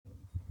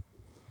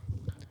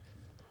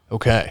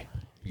Okay.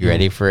 You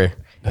ready for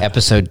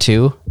episode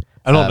 2?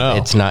 I don't know.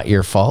 It's Not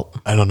Your Fault.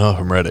 I don't know if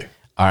I'm ready.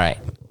 All right.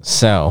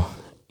 So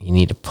you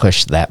need to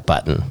push that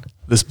button.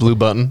 This blue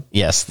button?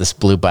 Yes, this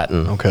blue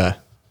button. Okay.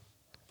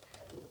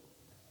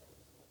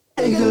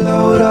 Take a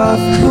load off,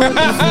 put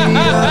your feet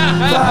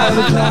up. 5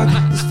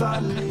 o'clock is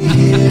finally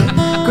here.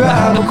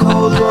 Grab a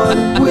cold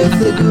one with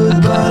a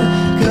good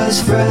bun, 'cause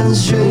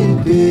friends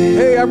drink beer.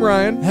 Hey, I'm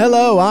Ryan.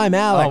 Hello, I'm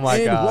Alex. Oh my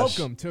and gosh.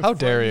 welcome to How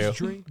dare Friends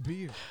you. Drink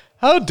Beer.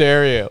 How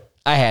dare you?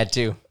 I had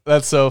to.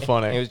 That's so It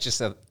funny. was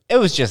just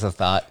a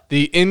thought.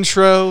 The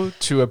intro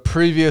to a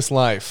previous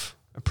life,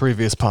 a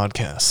previous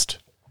podcast.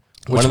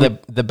 One of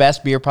the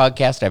best beer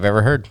podcasts I've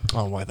ever heard.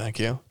 Oh, why? Thank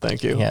you.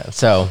 Thank you. Yeah.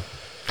 So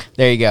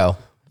there you go.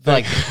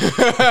 Like,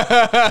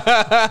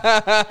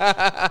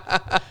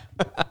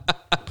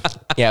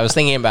 yeah, I was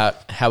thinking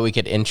about how we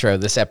could intro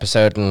this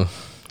episode, and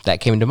that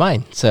came to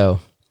mind. So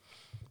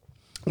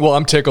Well,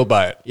 I'm tickled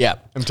by it. yeah,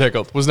 I'm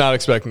tickled. Was not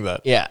expecting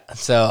that. yeah.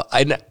 So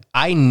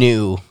I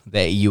knew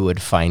that you would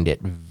find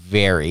it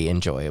very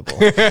enjoyable.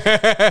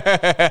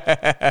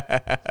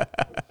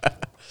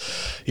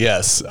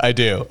 Yes, I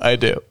do. I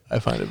do. I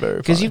find it very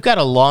Because funny. you've got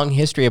a long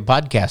history of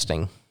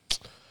podcasting.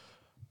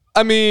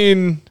 I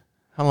mean,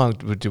 how long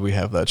did we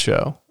have that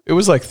show? It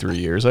was like 3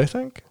 years, I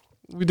think.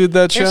 We did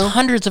that There's show.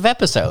 hundreds of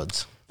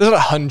episodes. There's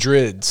not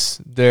hundreds.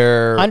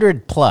 There's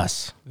 100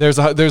 plus. there's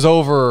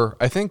over.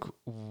 I think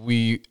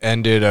we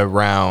ended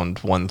around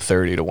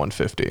 130 to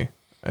 150.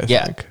 I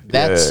Yeah, think.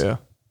 that's yeah.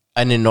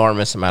 an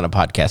enormous amount of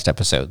podcast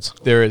episodes.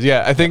 There is.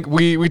 Yeah, I think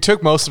we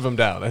took most of them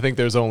down. I think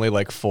there's only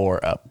like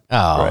 4 up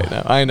right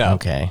now. I know.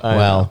 Okay, I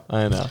well. know.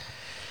 I know.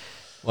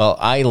 Well,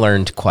 I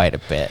learned quite a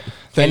bit.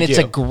 Thank and it's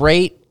you. a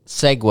great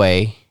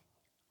segue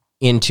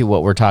into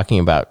what we're talking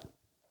about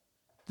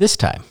this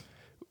time.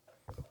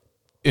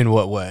 In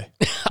what way?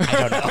 I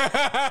don't know.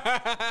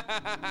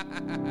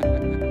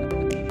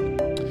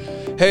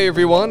 Hey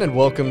everyone, and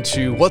welcome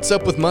to What's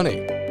Up with Money,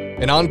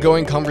 an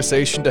ongoing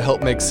conversation to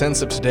help make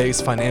sense of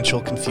today's financial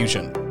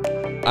confusion.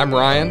 I'm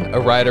Ryan, a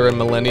writer and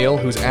millennial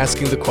who's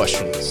asking the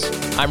questions.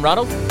 I'm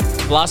Ronald,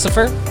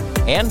 philosopher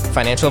and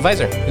financial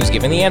advisor who's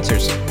giving the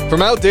answers.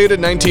 From outdated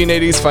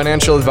 1980s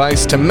financial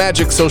advice to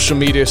magic social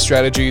media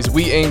strategies,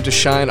 we aim to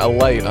shine a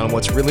light on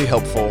what's really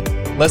helpful,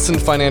 lessen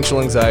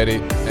financial anxiety,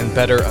 and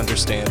better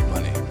understand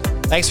money.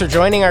 Thanks for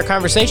joining our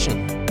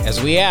conversation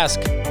as we ask,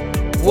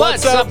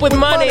 What's up with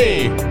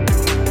money?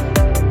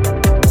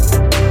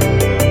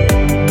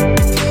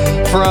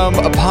 From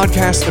a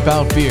podcast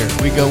about beer,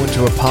 we go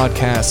into a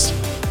podcast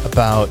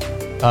about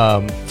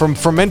from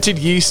fermented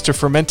yeast to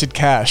fermented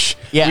cash.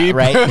 Yeah,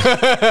 right.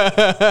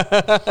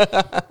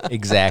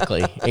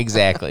 Exactly.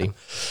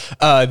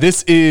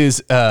 This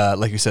is,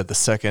 like you said, the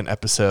second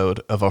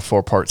episode of our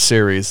 4-part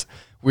series.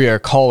 We are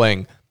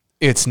calling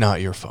It's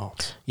Not Your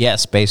Fault.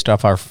 Yes, based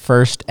off our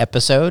first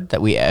episode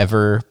that we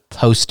ever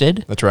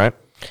posted, That's right.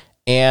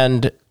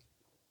 and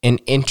an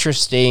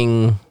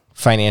interesting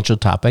financial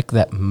topic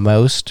that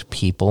most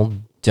people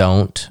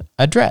don't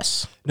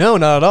address. No,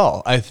 not at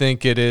all. I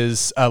think it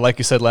is, like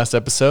you said last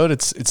episode,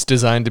 it's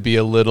designed to be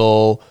a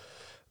little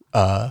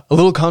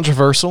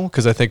controversial,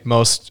 because I think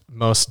most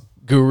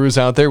gurus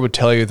out there would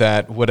tell you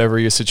that whatever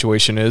your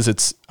situation is,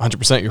 it's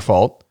 100% your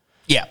fault.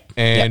 Yeah.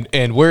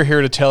 And we're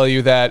here to tell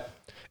you that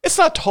it's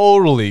not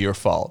totally your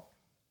fault.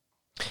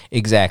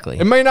 Exactly.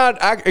 It may not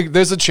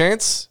there's a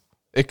chance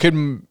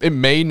it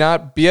may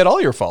not be at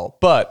all your fault,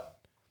 but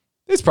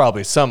it's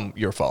probably some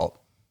your fault.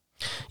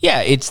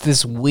 Yeah, it's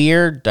this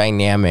weird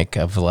dynamic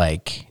of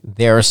like,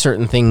 there are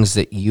certain things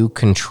that you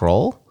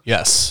control,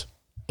 Yes.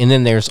 and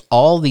then there's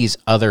all these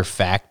other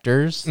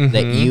factors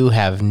that you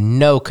have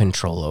no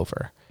control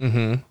over.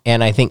 Mm-hmm.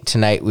 And I think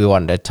tonight we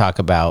wanted to talk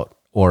about,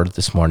 or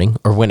this morning,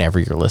 or whenever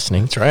you're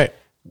listening, That's right.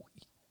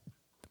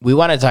 we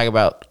want to talk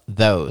about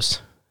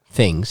those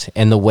things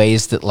and the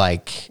ways that,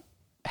 like,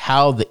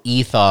 how the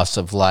ethos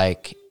of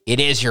like, it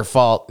is your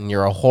fault and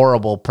you're a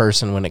horrible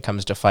person when it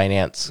comes to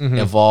finance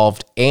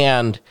evolved,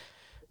 and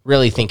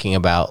really thinking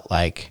about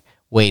like,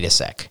 wait a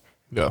sec,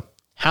 Yeah.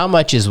 how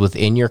much is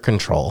within your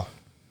control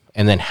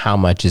and then how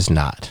much is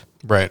not?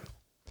 Right.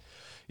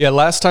 Yeah,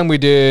 last time we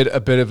did a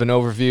bit of an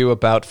overview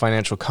about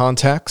financial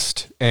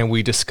context, and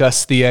we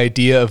discussed the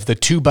idea of the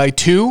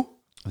 2x2,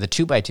 The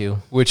 2x2,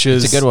 which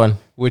is it's a good one.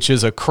 Which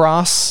is a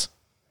cross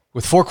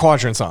with 4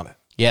 quadrants on it.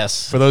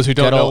 Yes. For those who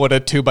don't Good know old- what a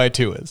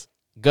 2x2 is.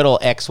 Good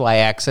old XY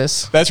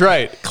axis. That's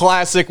right.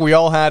 Classic. We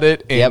all had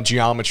it in Yep.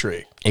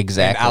 geometry.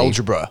 Exactly. In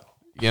algebra,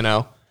 you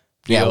know?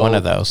 Yeah, The one old-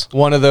 of those.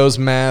 One of those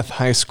math,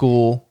 high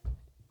school.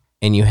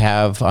 And you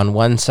have on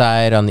one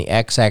side, on the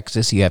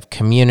x-axis, you have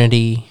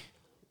community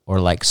or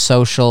like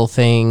social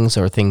things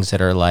or things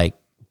that are like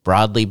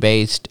broadly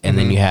based. And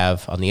then you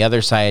have on the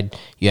other side,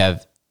 you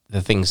have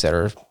the things that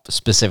are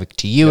specific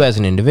to you as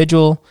an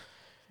individual,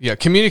 Yeah,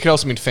 community can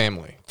also mean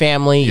family.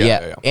 family,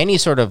 Yeah. any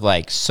sort of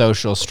like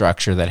social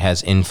structure that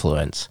has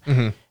influence.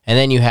 And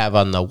then you have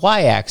on the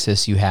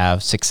y-axis, you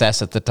have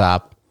success at the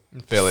top,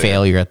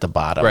 failure at the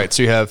bottom. Right.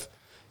 So you have,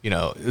 you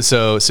know,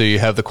 so you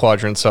have the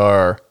quadrants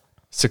are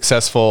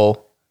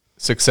successful,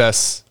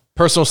 success,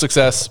 personal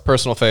success,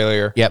 personal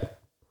failure. Yep.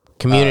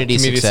 Community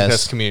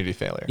success. community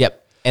failure.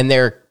 Yep. And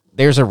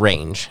there's a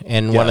range.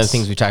 And one of the Yes.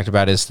 things we talked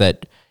about is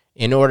that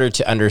in order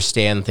to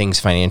understand things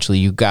financially,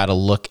 you got to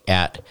look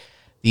at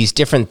these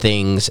different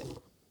things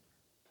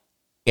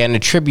and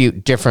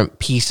attribute different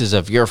pieces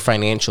of your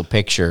financial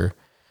picture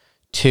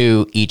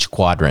to each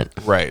quadrant.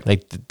 Right.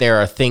 Like there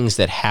are things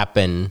that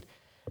happen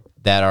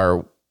that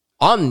are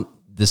on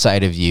the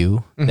side of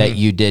you that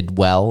you did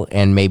well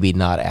and maybe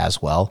not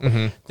as well.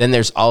 Then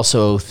there's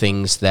also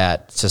things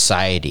that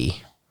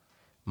society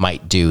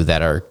might do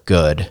that are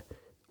good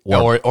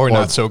Or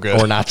not so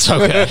good. or not so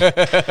good.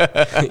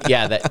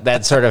 Yeah,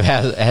 that sort of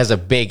has a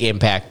big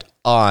impact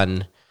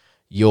on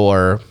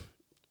your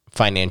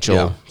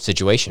financial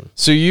situation.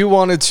 So you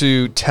wanted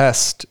to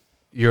test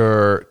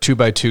your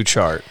 2x2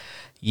 chart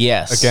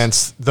Yes.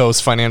 against those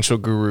financial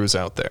gurus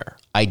out there.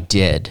 I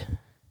did.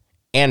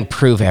 And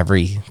prove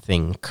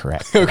everything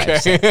correct. Okay.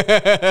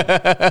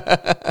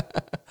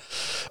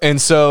 And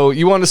so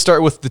you want to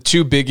start with the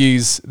two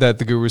biggies that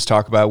the gurus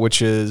talk about,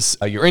 which is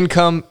your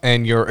income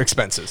and your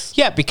expenses.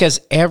 Yeah,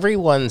 because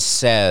everyone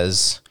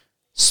says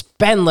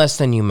spend less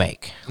than you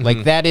make.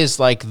 Like that is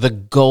like the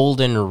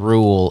golden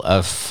rule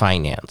of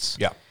finance.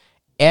 Yeah.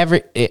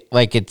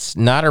 It's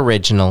not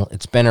original.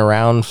 It's been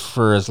around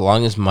for as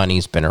long as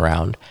money's been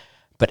around.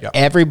 But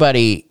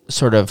everybody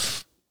sort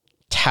of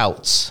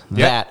touts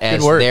that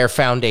as their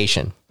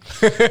foundation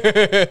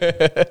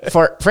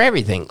for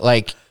everything.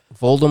 Like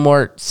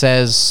Voldemort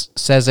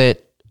says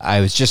it.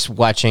 I was just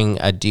watching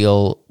a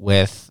deal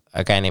with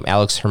a guy named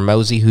Alex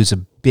Hermosi, who's a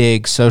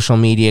big social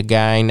media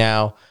guy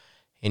now.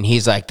 And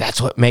he's like,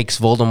 that's what makes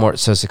Voldemort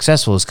so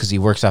successful is because he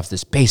works off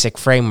this basic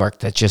framework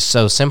that's just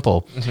so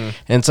simple. And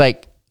it's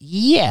like,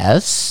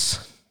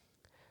 yes,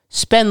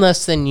 spend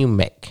less than you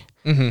make.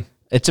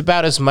 It's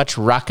about as much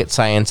rocket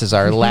science as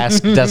our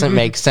last doesn't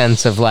make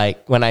sense of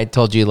like when I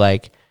told you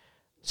like,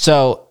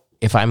 so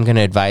if I'm going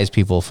to advise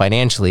people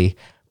financially,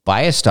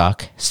 buy a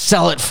stock,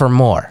 sell it for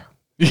more.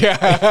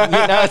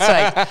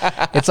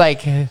 Yeah. It's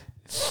like,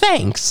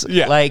 thanks.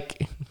 Yeah.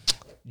 Like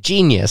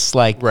genius,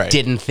 like Right.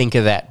 didn't think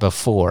of that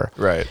before.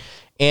 Right.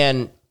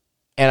 And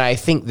I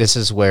think this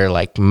is where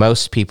like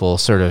most people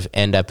sort of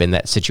end up in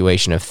that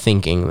situation of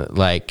thinking that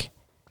like,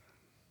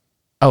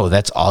 oh,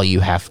 that's all you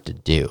have to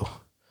do.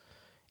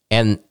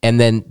 And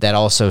then that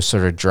also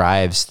sort of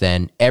drives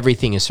then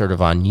everything is sort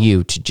of on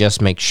you to just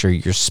make sure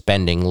you're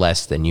spending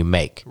less than you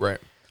make. Right.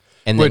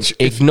 And then Which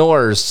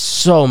ignores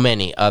so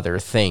many other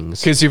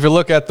things. Because if you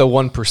look at the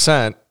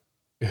 1%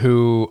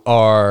 who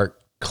are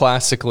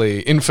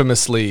classically,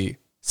 infamously,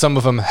 some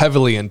of them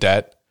heavily in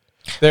debt,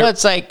 Well,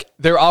 it's like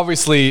they're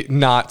obviously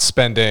not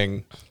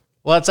spending.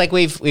 well, it's like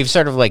we've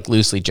sort of like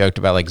loosely joked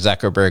about like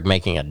Zuckerberg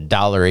making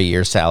 $1 a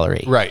year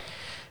salary. Right.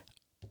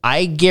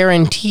 I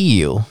guarantee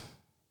you,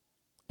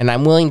 and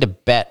I'm willing to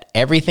bet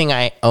everything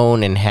I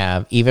own and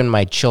have, even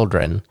my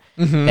children,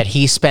 that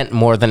he spent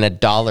more than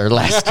 $1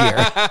 last year.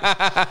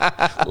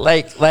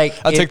 like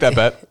I'll take that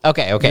bet.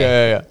 Okay.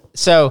 Yeah.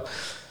 So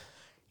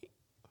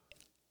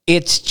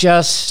it's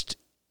just,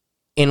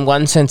 in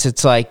one sense,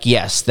 it's like,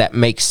 yes, that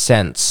makes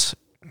sense.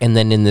 And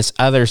then in this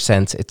other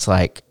sense, it's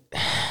like,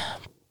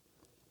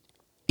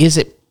 is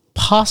it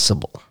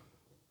possible?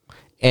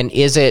 And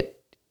is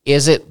it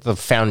the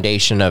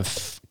foundation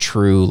of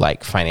true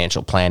like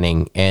financial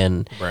planning?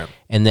 And Right.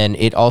 and then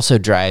it also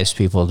drives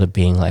people to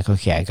being like,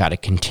 okay, I got to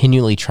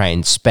continually try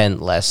and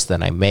spend less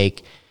than I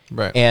make.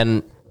 Right.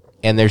 And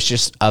there's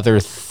just other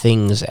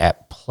things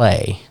at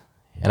play.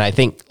 And I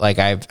think like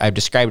I've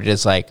described it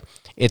as like,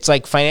 it's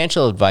like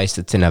financial advice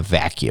that's in a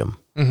vacuum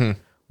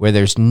where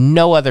there's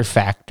no other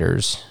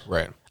factors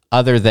Right.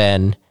 other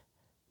than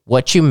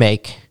what you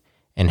make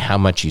and how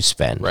much you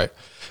spend. Right.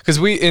 Because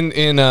we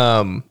in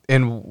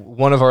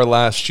one of our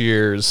last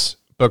year's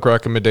book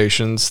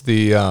recommendations,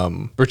 the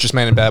Richest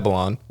Man in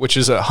Babylon, which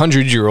is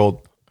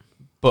 100-year-old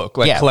book,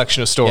 like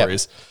collection of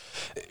stories.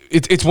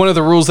 It's one of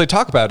the rules they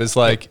talk about is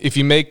like if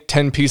you make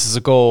 10 pieces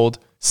of gold,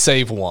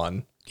 save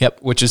one. Yep.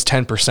 Which is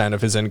 10%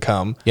 of his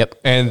income. Yep.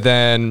 And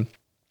then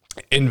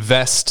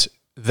invest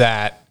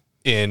that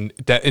in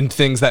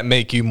things that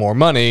make you more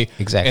money.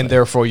 Exactly. And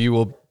therefore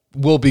you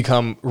will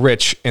become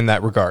rich in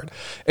that regard.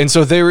 And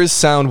so there is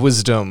sound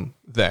wisdom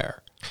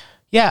there.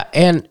 Yeah,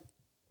 and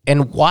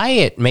why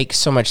it makes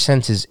so much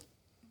sense is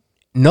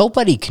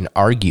nobody can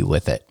argue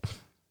with it.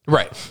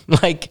 Right.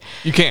 Like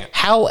You can't.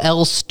 how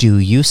else do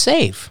you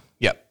save?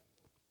 Yep.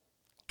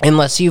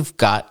 Unless you've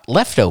got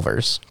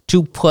leftovers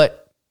to put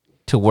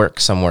to work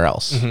somewhere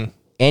else.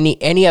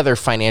 Any other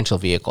financial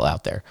vehicle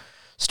out there.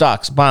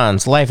 Stocks,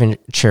 bonds, life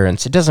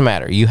insurance, it doesn't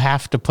matter. You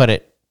have to put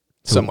it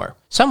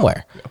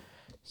Somewhere.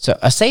 So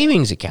a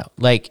savings account,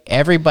 like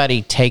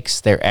everybody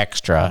takes their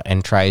extra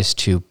and tries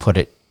to put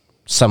it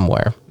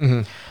somewhere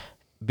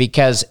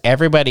because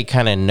everybody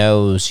kind of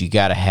knows you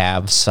got to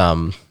have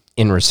some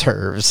in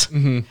reserves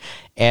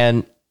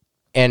and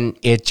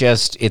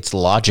it's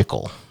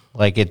logical.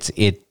 Like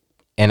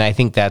and I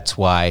think that's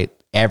why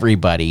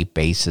everybody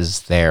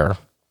bases their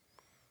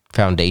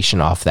foundation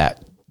off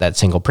that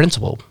single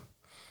principle.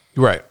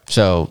 Right.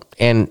 So,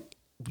 and,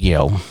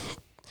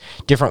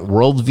 different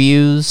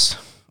worldviews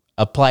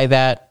apply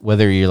that,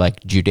 whether you're like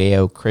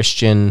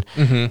Judeo-Christian,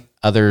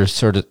 other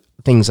sort of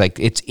things like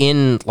it's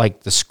in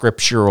like the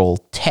scriptural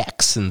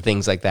texts and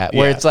things like that,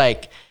 where it's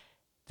like,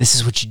 this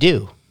is what you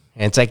do.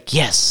 And it's like,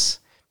 yes,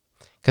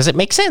 because it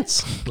makes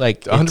sense.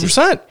 Like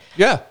 100%.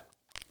 Yeah.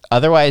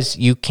 Otherwise,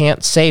 you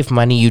can't save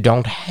money you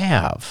don't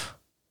have.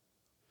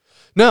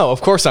 No,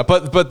 of course not.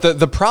 But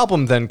the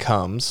problem then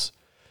comes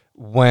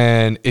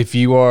when, if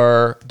you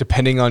are,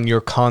 depending on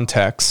your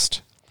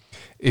context,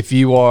 if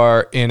you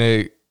are in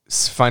a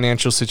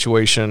financial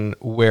situation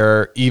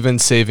where even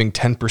saving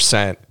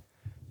 10%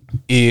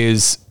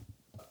 is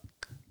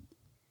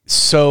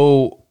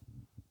so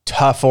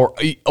tough or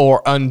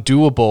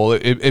undoable,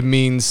 it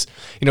means,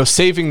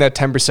 saving that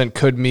 10%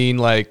 could mean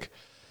like,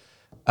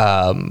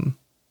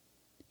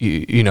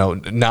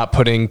 not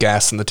putting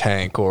gas in the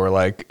tank, or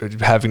like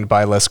having to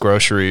buy less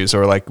groceries,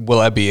 or like, will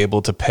I be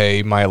able to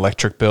pay my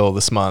electric bill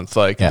this month?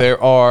 Like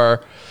there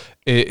are,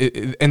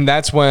 and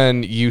that's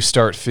when you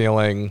start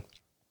feeling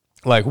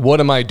like, what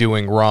am I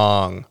doing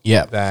wrong?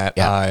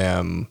 I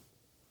am,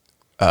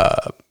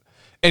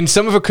 and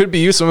some of it could be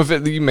you, some of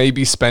it you may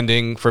be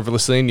spending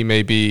frivolously, and you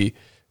may be,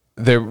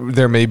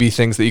 there may be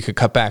things that you could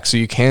cut back so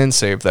you can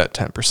save that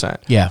 10%.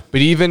 Yeah.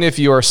 But even if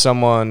you are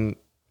someone,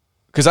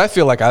 because I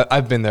feel like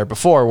I've been there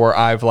before, where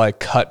I've like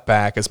cut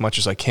back as much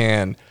as I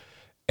can,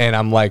 and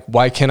I'm like,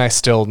 why do I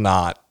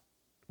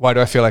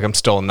feel like I'm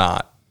still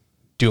not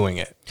doing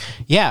it?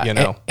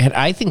 Yeah. And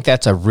I think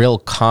that's a real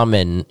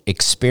common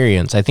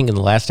experience. I think in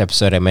the last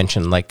episode I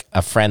mentioned like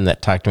a friend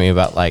that talked to me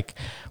about like,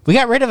 we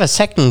got rid of a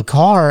second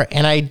car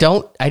and I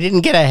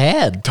didn't get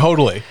ahead.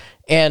 Totally.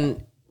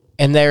 And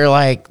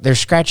they're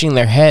scratching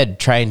their head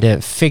trying to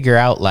figure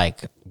out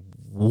like,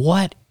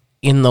 what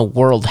in the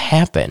world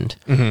happened?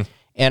 Mm-hmm.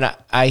 And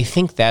I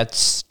think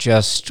that's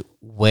just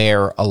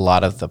where a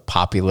lot of the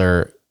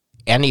popular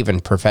and even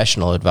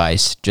professional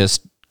advice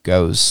just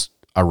goes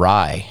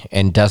awry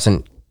and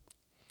doesn't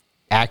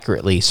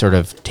accurately sort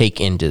of take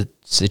into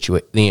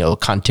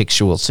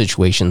contextual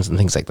situations and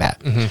things like that.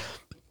 Mm-hmm.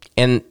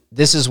 And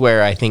this is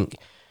where I think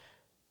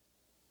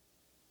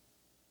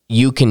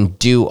you can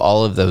do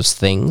all of those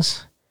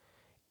things,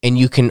 and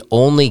you can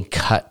only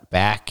cut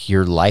back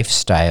your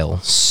lifestyle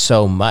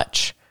so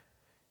much.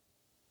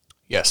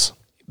 Yes.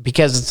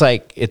 Because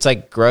it's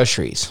like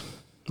groceries.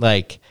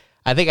 Like,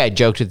 I think I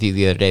joked with you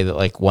the other day that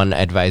like one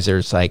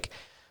advisor's like,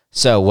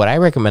 so what I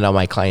recommend all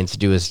my clients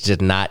do is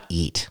to not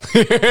eat.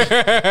 and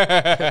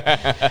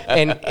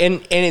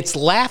it's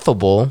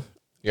laughable.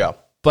 Yeah.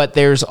 But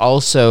there's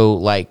also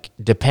like,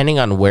 depending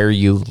on where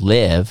you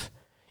live,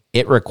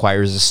 it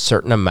requires a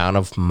certain amount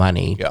of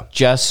money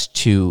just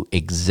to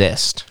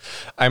exist.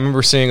 I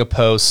remember seeing a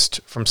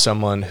post from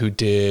someone who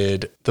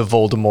did the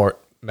Voldemort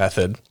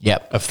method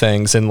of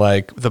things, and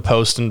like the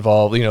post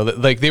involved,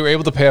 like they were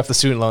able to pay off the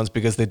student loans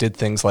because they did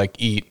things like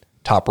eat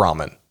top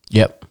ramen.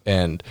 Yep.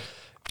 And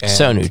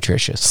so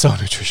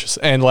nutritious,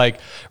 and like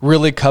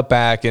really cut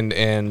back and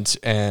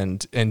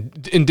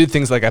did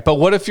things like that. But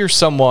what if you're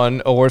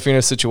someone, or if you're in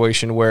a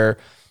situation where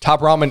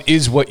top ramen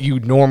is what you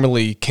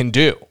normally can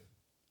do?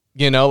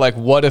 Like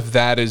what if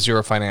that is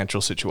your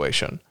financial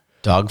situation?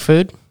 Dog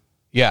food?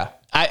 Yeah.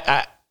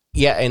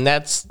 Yeah, and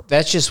that's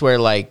just where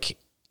like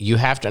you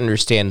have to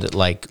understand that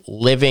like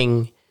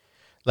living,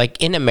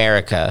 like in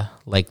America,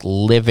 like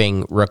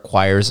living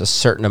requires a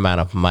certain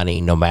amount of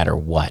money no matter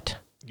what.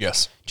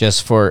 Yes.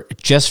 Just for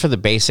the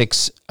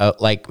basics,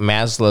 like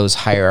Maslow's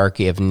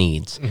hierarchy of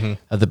needs,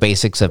 of the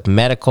basics of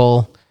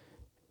medical,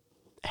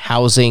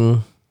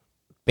 housing,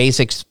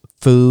 basics,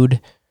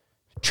 food,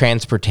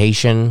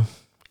 transportation,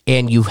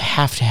 and you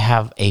have to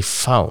have a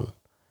phone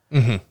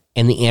and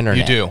the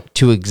internet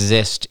to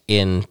exist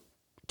in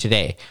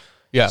today.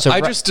 Yeah, so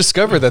I just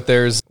discovered that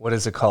there's, what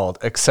is it called?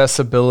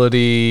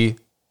 Accessibility,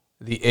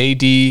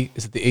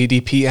 is it the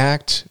ADP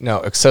Act?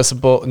 No,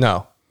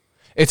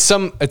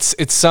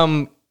 it's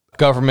some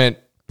government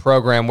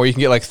program where you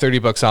can get like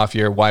 $30 off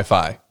your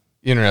Wi-Fi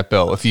internet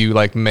bill if you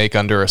like make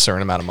under a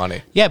certain amount of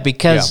money. Yeah,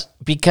 because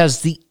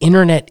the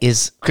internet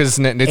is, because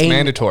it's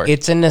mandatory.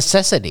 It's a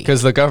necessity.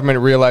 Because the government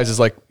realizes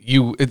like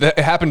it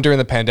happened during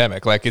the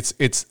pandemic. Like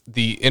it's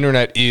the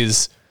internet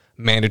is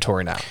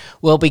mandatory now.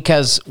 Well,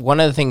 because one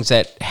of the things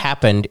that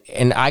happened,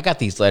 and I got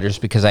these letters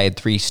because I had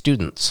 3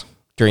 students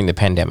during the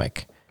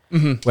pandemic,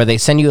 where they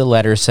send you a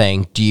letter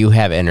saying, do you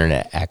have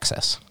internet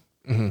access?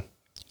 Mm-hmm.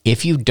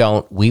 If you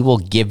don't, we will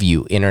give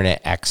you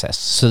internet access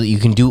so that you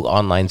can do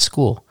online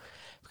school.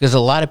 Because a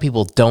lot of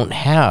people don't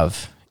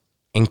have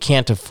and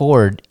can't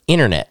afford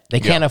internet. They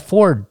can't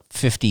afford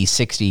 $50,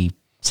 $60,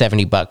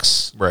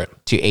 $70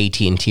 to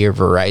AT&T or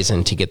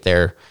Verizon to get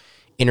their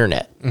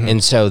internet. Mm-hmm.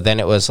 And so then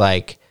it was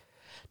like,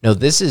 no,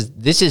 this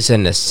is a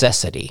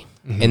necessity.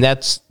 Mm-hmm. And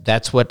that's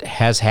what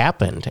has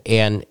happened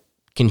and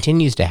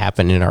continues to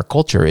happen in our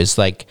culture, is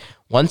like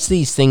once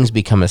these things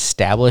become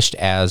established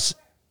as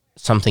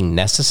something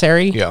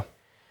necessary,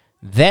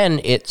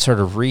 then it sort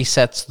of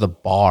resets the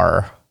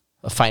bar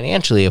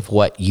financially of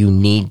what you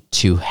need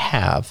to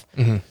have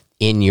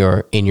in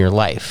your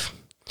life.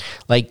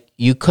 Like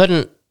you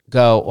couldn't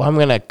go, well, I'm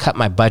going to cut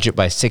my budget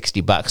by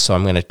 $60, so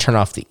I'm going to turn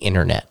off the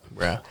internet.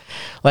 Yeah.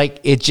 Like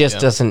it just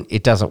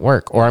doesn't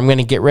work. Or I'm going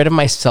to get rid of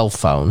my cell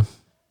phone.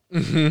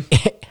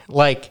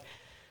 Like,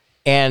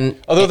 and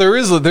although there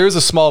is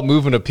a small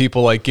movement of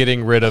people like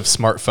getting rid of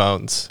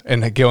smartphones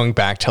and going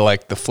back to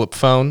like the flip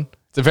phone.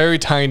 It's a very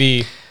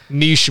tiny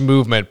niche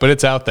movement, but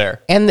it's out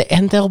there. And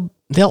they'll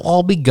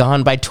all be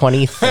gone by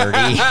 2030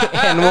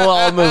 and we'll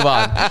all move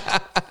on.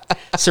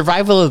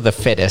 Survival of the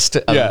fittest.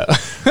 Yeah.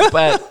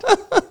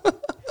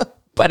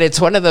 But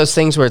it's one of those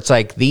things where it's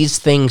like these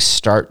things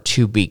start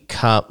to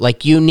become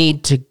like you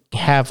need to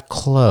have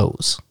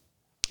clothes.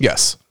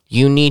 Yes.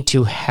 You need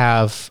to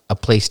have a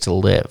place to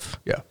live.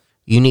 Yeah.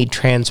 You need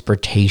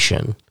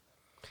transportation.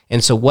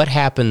 And so what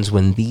happens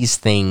when these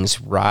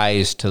things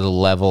rise to the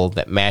level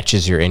that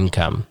matches your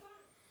income?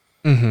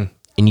 And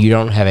you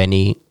don't have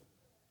any,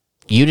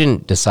 you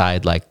didn't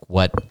decide like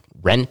what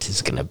rent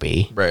is going to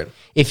be. Right.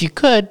 If you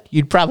could,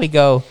 you'd probably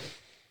go,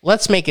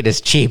 let's make it as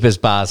cheap as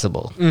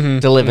possible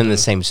to live in the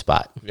same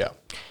spot. Yeah.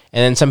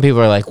 And then some people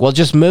are like, well,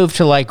 just move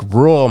to like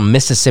rural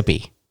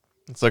Mississippi.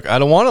 It's like, I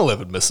don't want to live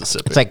in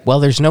Mississippi. It's like, well,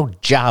 there's no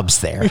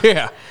jobs there.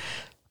 Yeah.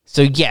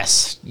 So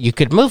yes, you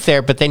could move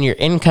there, but then your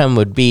income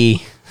would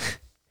be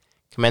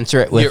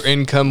commensurate with your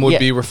income would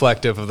be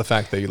reflective of the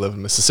fact that you live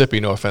in Mississippi.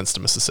 No offense to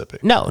Mississippi.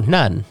 No,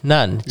 none.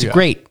 It's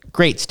a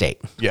great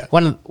state. Yeah.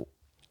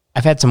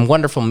 I've had some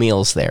wonderful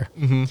meals there.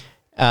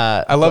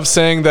 I love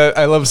saying that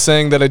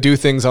I do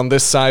things on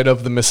this side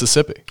of the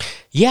Mississippi.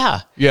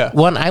 Yeah. Yeah.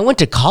 When I went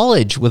to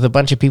college with a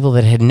bunch of people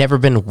that had never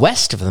been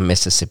west of the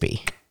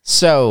Mississippi.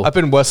 So I've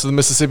been west of the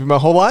Mississippi my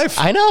whole life.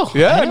 I know.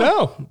 Yeah, I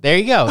know. There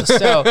you go.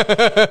 So,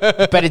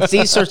 but it's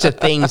these sorts of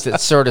things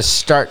that sort of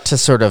start to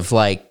sort of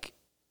like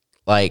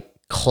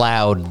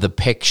cloud the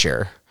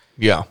picture.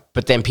 Yeah.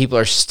 But then people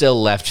are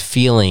still left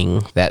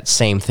feeling that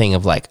same thing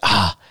of like,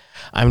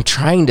 I'm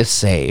trying to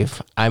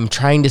save. I'm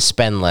trying to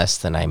spend less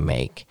than I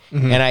make.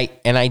 And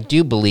I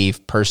do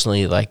believe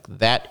personally, like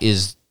that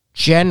is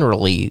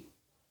generally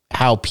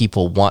how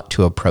people want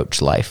to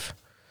approach life.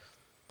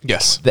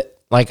 Yes.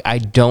 Like, I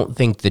don't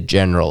think the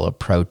general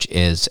approach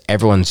is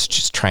everyone's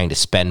just trying to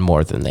spend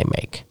more than they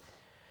make.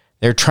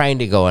 They're trying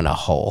to go in a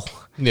hole.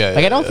 Yeah.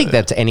 Like, I don't think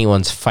that's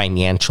anyone's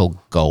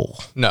financial goal.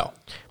 No.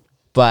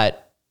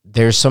 But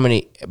there's so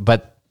many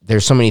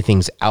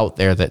things out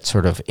there that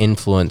sort of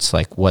influence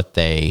like what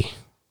they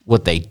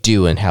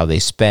do and how they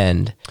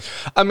spend.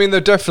 I mean,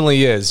 there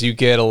definitely is. You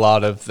get a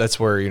lot of, that's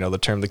where, the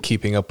term, the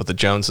keeping up with the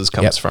Joneses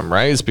comes from,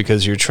 right? Is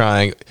because you're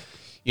trying,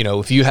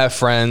 if you have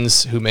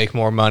friends who make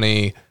more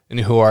money and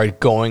who are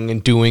going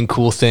and doing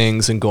cool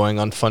things and going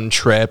on fun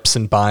trips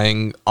and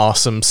buying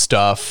awesome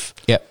stuff.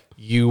 Yep.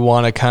 You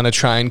want to kind of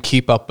try and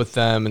keep up with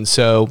them. And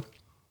so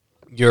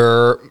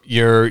you're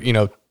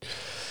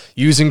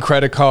using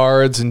credit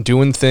cards and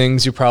doing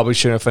things you probably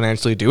shouldn't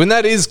financially do. And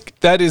that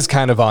is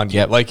kind of on you.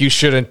 Yep. Like you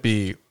shouldn't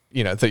be,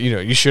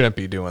 you shouldn't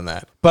be doing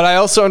that. But I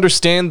also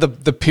understand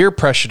the peer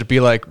pressure to be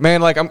like,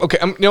 man, like, you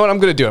know what I'm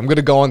going to do? I'm going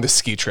to go on this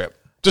ski trip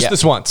just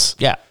this once.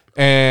 Yeah.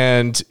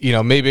 And,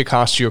 maybe it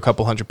costs you a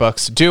couple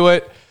 $100 to do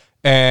it.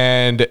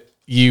 And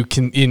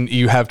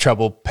you have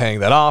trouble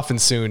paying that off.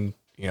 And soon,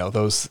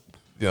 those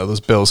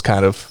bills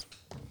kind of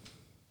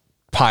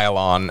pile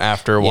on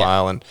after a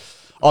while, and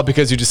all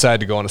because you decide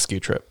to go on a ski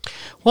trip.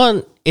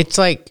 Well, it's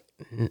like,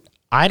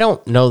 I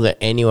don't know that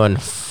anyone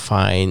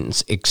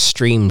finds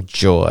extreme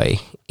joy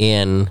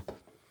in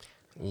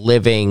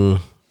living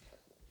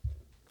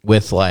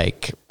with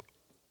like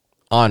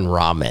on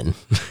ramen,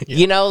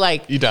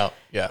 like You don't.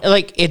 Yeah.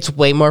 like it's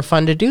way more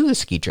fun to do the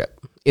ski trip.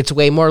 It's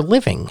way more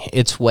living.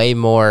 It's way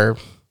more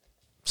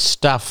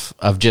stuff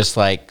of just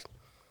like,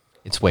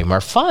 it's way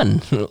more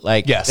fun.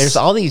 Like, Yes. there's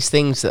all these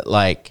things that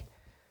like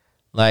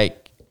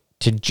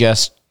to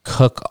just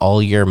cook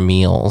all your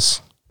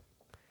meals.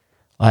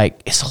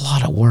 Like, it's a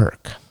lot of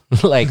work.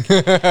 like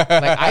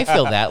I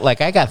feel that.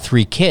 Like, I got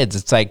 3 kids.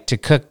 It's like to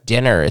cook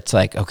dinner. It's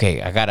like,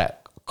 okay, I gotta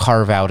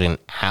carve out an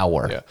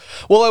hour. Yeah.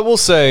 Well, I will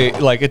say,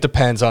 like, it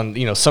depends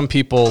on, some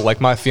people,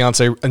 like my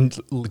fiance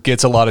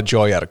gets a lot of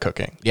joy out of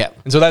cooking. Yeah.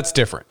 And so that's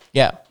different.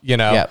 Yeah.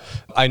 Yeah.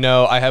 I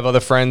know I have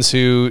other friends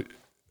who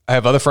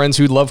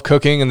love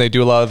cooking and they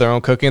do a lot of their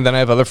own cooking. And then I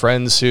have other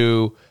friends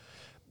who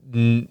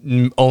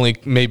only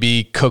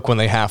maybe cook when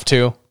they have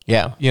to.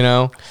 Yeah.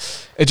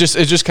 It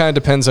just kind of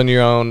depends on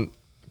your own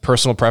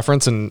personal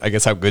preference and I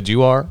guess how good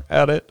you are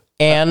at it.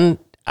 And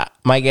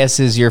my guess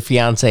is your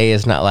fiance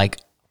is not like,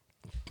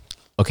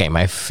 okay,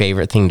 my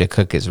favorite thing to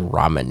cook is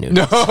ramen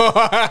noodles.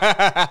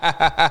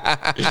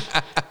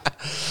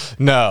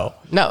 No,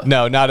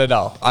 not at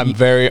all. I'm a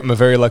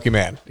very lucky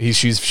man.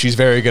 She's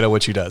very good at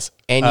what she does.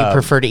 And you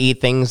prefer to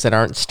eat things that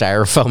aren't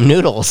styrofoam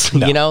noodles,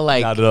 not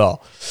at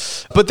all.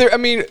 But there, I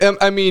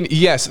mean,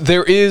 yes,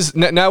 there is.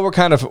 Now we're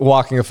kind of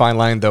walking a fine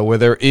line though, where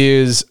there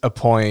is a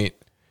point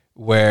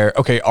where,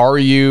 okay, are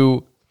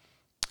you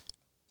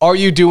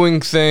doing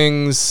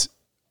things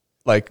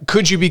like,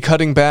 could you be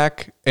cutting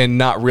back and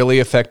not really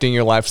affecting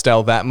your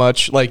lifestyle that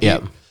much? Like,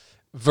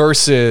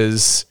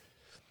 versus,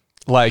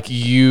 like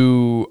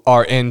you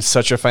are in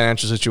such a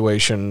financial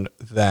situation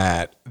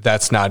that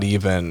that's not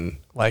even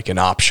like an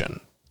option.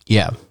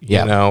 Yeah.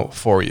 You know,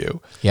 for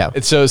you. Yeah.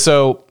 It's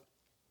so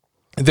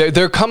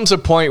there comes a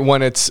point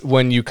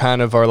when you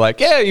kind of are like,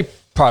 yeah, you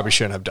probably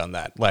shouldn't have done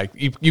that. Like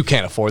you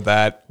can't afford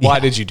that. Why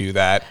did you do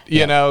that?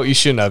 You know, you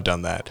shouldn't have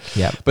done that.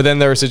 Yeah. But then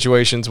there are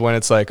situations when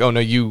it's like, oh no,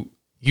 you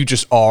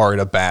just are in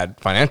a bad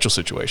financial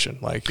situation.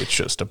 Like it's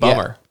just a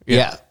bummer.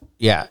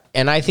 Yeah.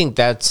 And I think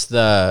that's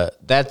the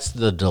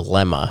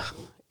dilemma.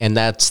 And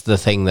that's the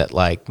thing that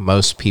like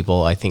most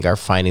people I think are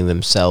finding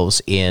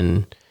themselves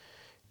in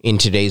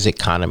today's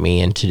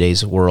economy, in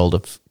today's world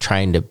of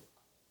trying to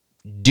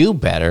do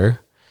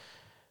better,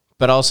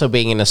 but also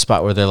being in a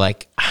spot where they're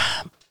like,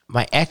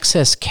 my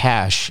excess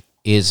cash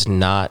is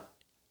not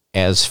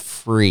as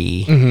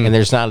free and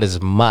there's not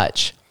as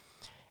much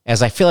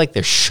as I feel like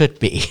there should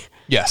be.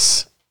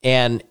 Yes.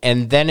 And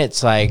then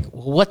it's like,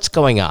 well, what's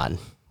going on?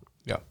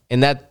 Yeah.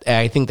 And that,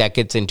 I think that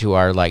gets into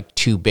our like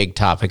two big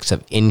topics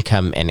of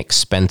income and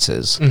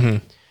expenses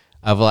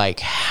of like,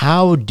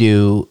 how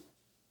do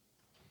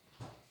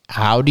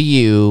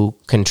you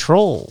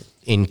control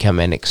income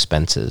and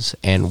expenses,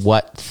 and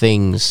what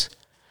things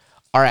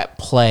are at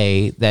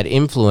play that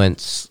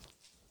influence,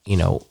 you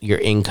know, your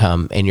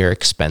income and your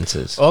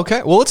expenses?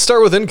 Okay. Well, let's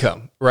start with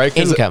income, right?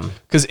 Income.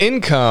 Because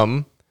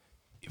income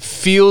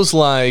feels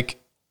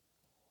like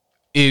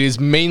it is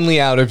mainly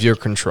out of your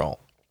control,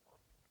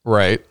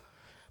 right?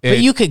 But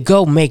you could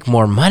go make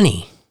more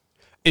money.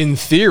 In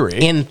theory.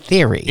 In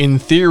theory. In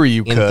theory,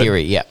 you could. In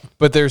theory, yeah.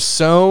 But there's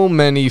so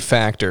many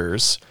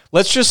factors.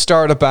 Let's just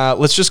go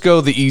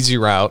the easy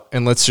route,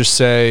 and let's just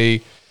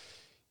say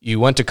you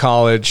went to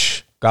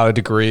college, got a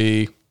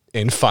degree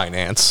in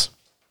finance.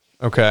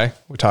 Okay?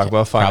 We talk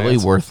about finance. Probably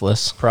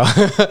worthless.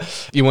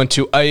 You went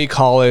to a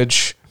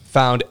college,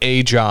 found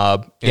a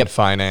job in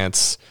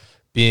finance,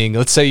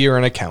 let's say you're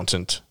an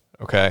accountant.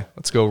 Okay?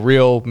 Let's go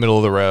real middle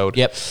of the road.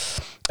 Yep.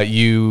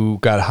 You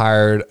got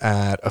hired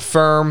at a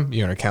firm,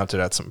 you're an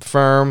accountant at some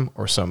firm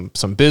or some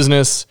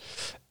business,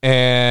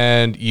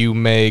 and you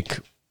make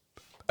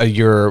a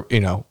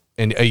yearly,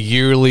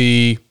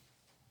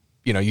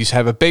 you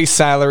have a base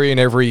salary, and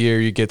every year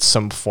you get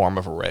some form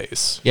of a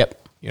raise.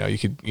 Yep. You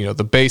could,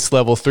 the base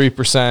level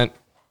 3%,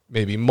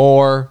 maybe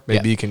more,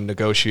 maybe you can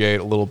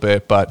negotiate a little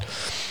bit,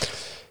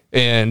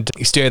 and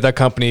you stay at that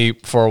company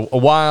for a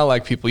while,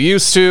 like people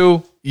used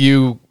to,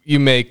 you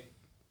make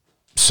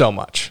so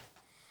much.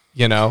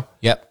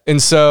 Yep.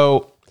 And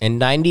so,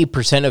 and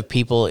 90% of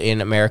people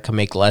in America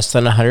make less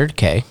than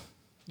 100K.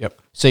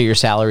 Yep. So your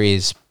salary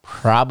is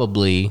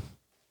probably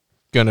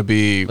going to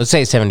be, let's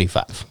say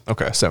 75.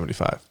 Okay,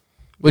 75.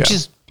 Which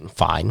is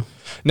fine.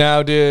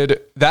 Now, did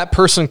that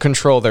person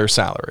control their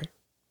salary?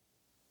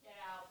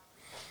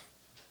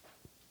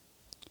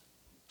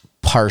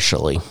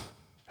 Partially.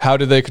 How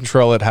did they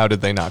control it? How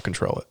did they not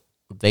control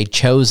it? They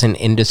chose an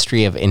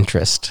industry of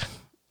interest,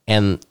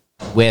 and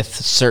with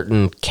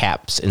certain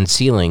caps and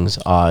ceilings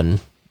on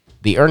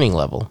the earning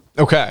level.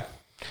 Okay.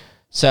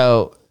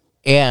 So,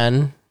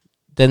 and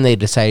then they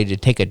decided to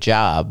take a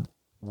job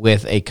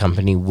with a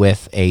company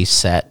with a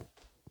set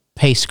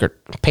pay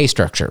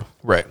structure.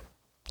 Right.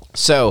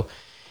 So,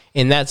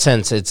 in that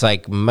sense, it's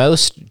like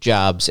most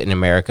jobs in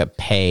America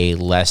pay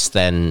less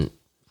than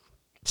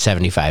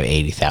 75,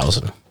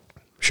 80,000.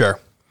 Sure.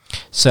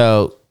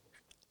 So,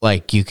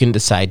 like, you can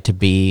decide to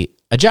be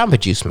a Jamba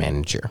Juice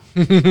manager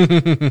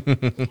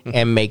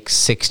and make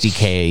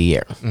 $60K a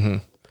year. Mm-hmm.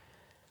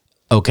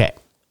 Okay.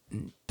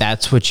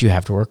 That's what you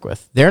have to work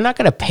with. They're not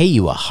going to pay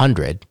you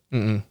 $100.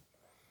 Mm-mm.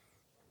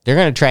 They're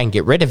going to try and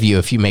get rid of you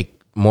if you make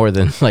more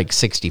than like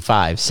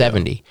 65,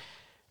 70. Yeah.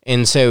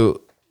 And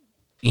so,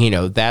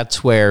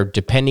 that's where,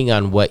 depending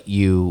on what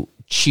you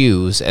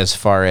choose as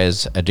far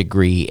as a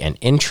degree and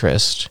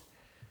interest,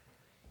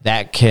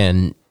 that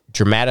can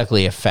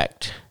dramatically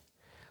affect,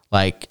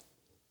 like,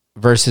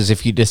 versus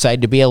if you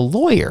decide to be a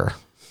lawyer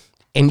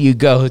and you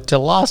go to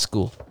law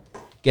school,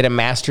 get a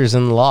master's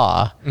in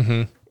law,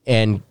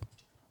 and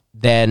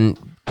then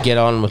get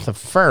on with a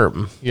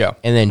firm, and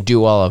then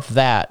do all of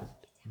that,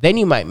 then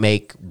you might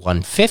make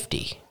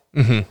 $150.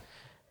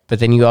 But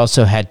then you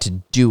also had to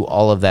do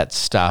all of that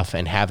stuff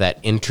and have that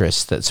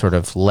interest that sort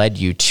of led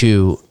you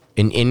to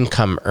an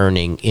income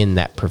earning in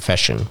that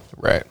profession.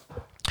 Right.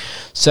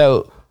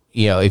 So,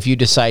 if you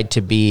decide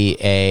to be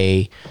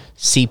a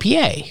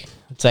CPA,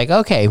 it's like,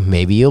 okay,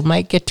 maybe you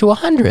might get to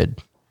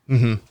 100.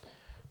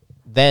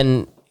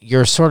 Then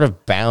you're sort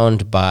of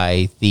bound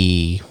by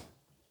the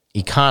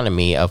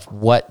economy of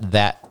what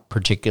that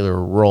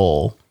particular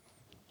role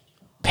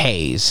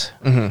pays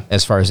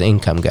as far as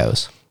income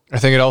goes. I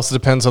think it also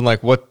depends on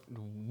like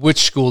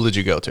which school did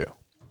you go to?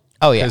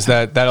 Oh yeah, because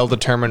that'll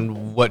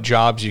determine what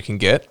jobs you can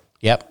get.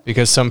 Yep.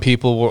 Because some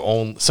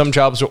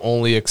jobs will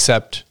only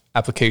accept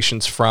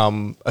applications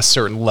from a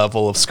certain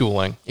level of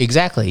schooling.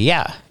 Exactly.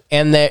 Yeah.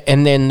 And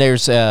then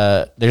there's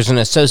an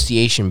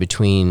association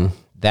between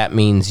that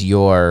means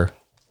you're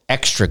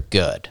extra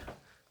good.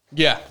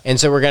 Yeah. And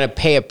so we're going to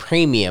pay a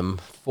premium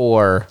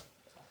for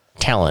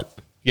talent.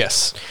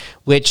 Yes.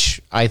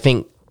 Which I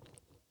think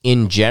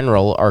in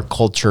general, our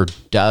culture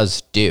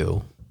does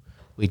do.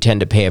 We tend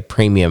to pay a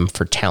premium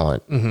for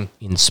talent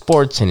in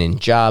sports and in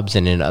jobs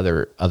and in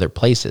other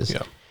places.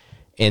 Yeah.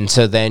 And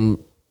so then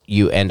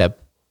you end up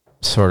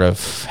sort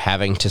of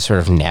having to sort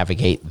of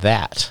navigate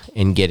that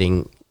and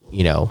getting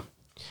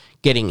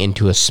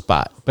into a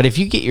spot. But if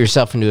you get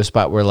yourself into a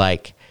spot where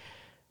like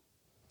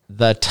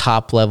the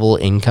top level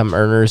income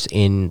earners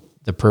in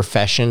the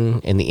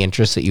profession and the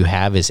interest that you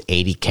have is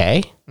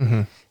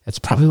 $80K, that's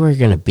probably where you're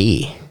going to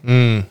be.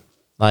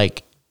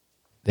 Like,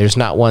 there's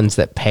not ones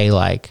that pay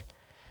like,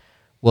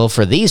 well,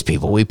 for these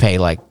people, we pay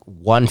like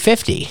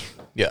 $150.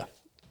 Yeah.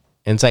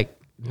 And it's like,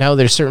 no,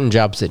 there's certain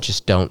jobs that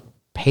just don't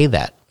pay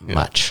that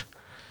much.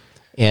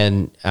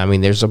 And I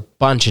mean, there's a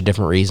bunch of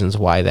different reasons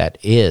why that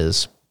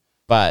is,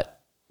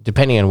 but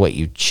depending on what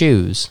you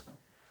choose,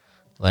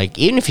 like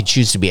even if you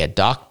choose to be a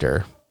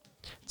doctor,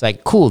 it's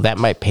like, cool, that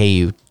might pay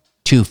you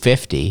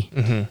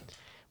 $250,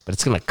 but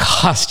it's going to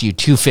cost you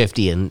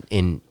 $250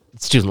 in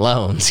student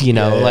loans,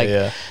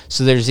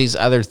 so there's these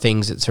other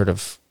things that sort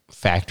of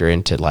factor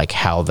into like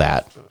how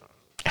that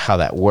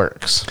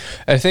works.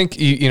 I think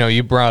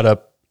you brought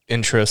up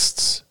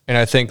interests, and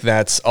I think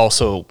that's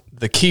also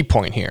the key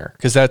point here,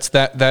 because that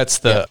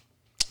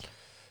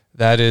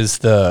is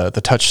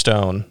the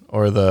touchstone,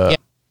 or the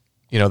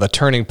the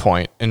turning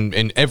point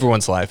in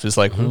everyone's life is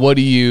like, what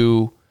are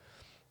you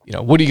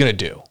going to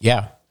do?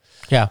 Yeah.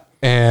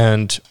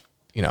 And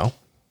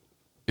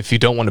if you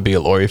don't want to be a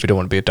lawyer, if you don't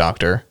want to be a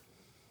doctor,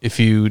 if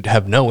you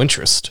have no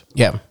interest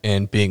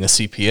in being a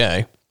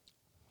CPA,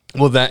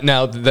 well,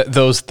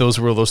 those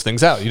rule those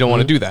things out. You don't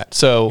want to do that.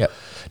 So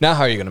now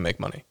how are you going to make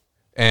money?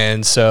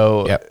 And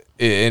so,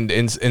 and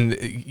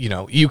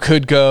you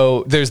could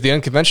go, there's the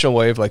unconventional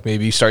way of like,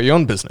 maybe you start your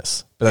own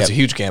business, but that's a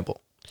huge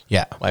gamble.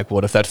 Yeah. Like,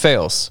 what if that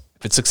fails?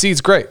 If it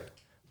succeeds, great.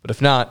 But if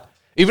not,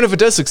 even if it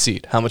does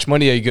succeed, how much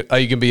money are you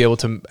going to be able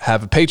to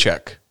have a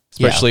paycheck?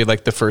 Especially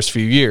like the first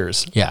few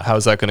years. Yeah. How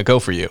is that going to go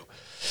for you?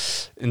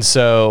 And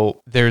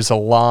so there's a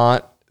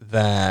lot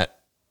that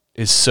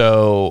is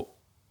so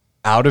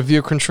out of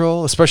your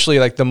control, especially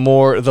like the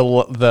more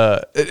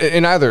the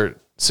in either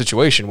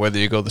situation, whether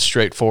you go the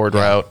straightforward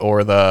route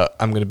or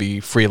I'm going to be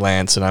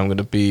freelance and I'm going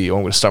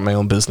to start my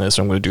own business,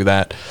 or I'm going to do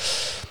that.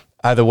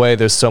 Either way,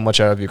 there's so much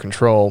out of your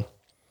control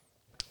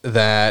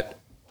that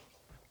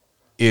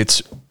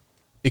it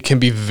can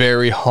be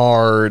very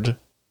hard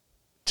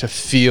to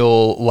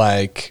feel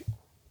like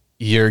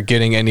you're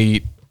getting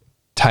any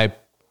type,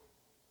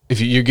 if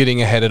you're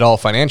getting ahead at all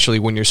financially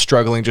when you're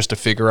struggling just to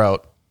figure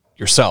out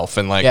yourself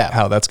and like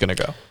how that's going to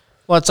go.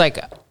 Well, it's like,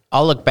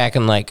 I'll look back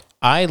and like,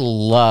 I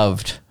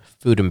loved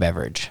food and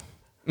beverage.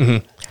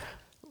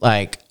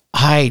 Like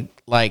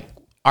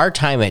our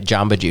time at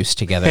Jamba Juice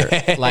together,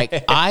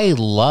 like I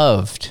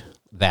loved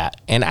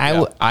that. And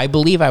I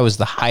believe I was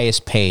the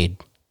highest paid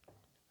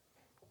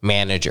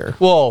manager.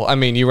 Well, I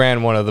mean, you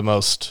ran one of the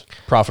most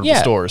profitable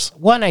stores.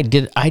 One, I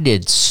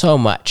did so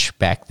much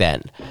back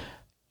then,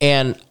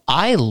 and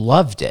I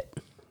loved it.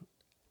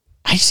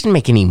 I just didn't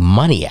make any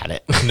money at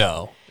it.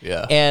 No.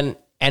 Yeah.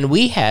 And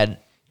we had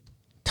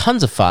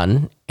tons of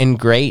fun and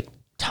great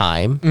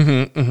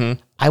time.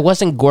 I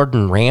wasn't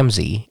Gordon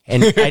Ramsay,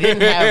 and I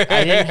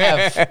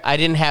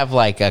didn't have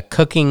like a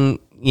cooking,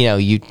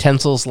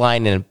 utensils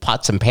line and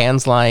pots and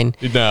pans line.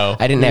 No.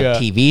 I didn't have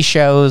TV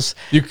shows.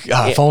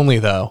 If only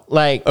though.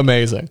 Like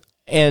amazing.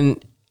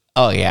 And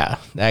oh yeah,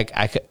 like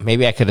I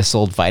could have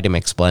sold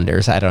Vitamix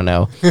blenders. I don't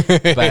know,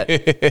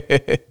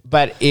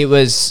 but it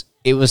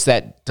was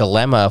that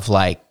dilemma of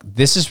like,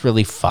 this is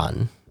really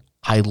fun.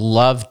 I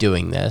love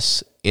doing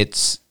this.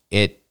 It's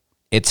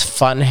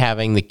fun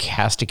having the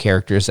cast of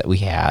characters that we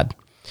had.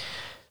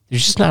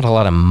 There's just not a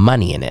lot of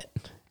money in it.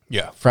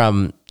 Yeah.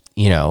 From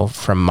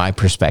my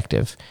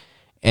perspective.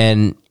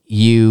 And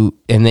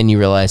then you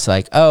realize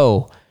like,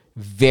 oh,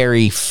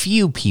 very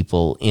few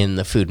people in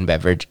the food and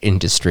beverage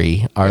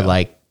industry are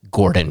like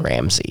Gordon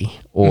Ramsay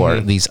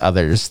or these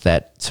others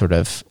that sort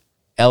of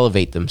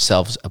elevate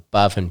themselves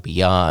above and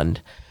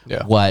beyond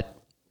what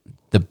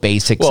the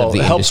basics of the industry.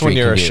 It helps when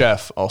you're a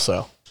chef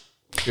also.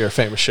 You're a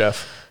famous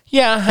chef.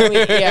 Yeah. I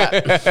mean,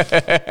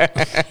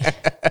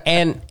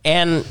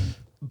 yeah.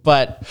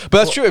 But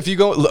that's true. If you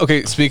go,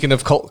 okay, speaking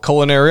of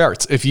culinary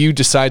arts, if you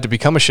decide to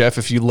become a chef,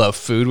 if you love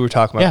food, we were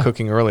talking about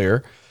cooking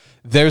earlier,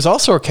 there's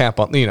also a cap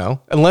on,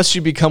 unless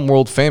you become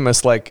world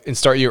famous, like, and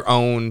start your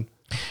own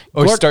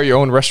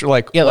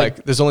restaurant,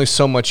 like there's only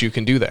so much you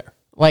can do there.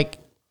 Like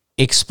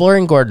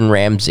exploring Gordon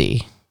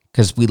Ramsay,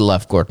 because we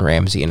love Gordon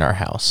Ramsay in our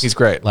house. He's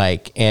great.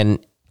 Like,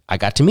 and I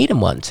got to meet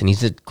him once, and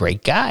he's a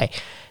great guy.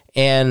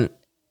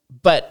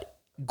 But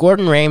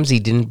Gordon Ramsay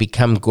didn't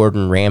become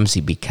Gordon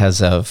Ramsay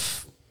because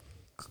of,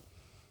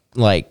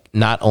 like,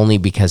 not only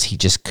because he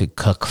just could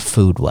cook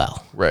food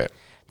well. Right.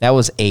 That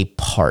was a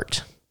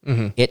part.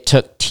 It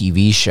took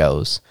TV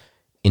shows,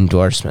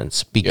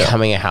 endorsements,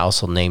 becoming a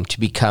household name to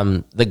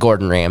become the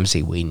Gordon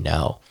Ramsay we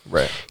know.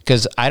 Right.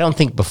 Because I don't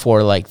think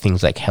before, like,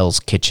 things like Hell's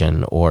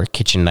Kitchen or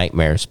Kitchen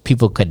Nightmares,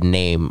 people could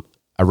name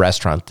a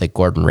restaurant that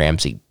Gordon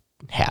Ramsay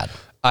had.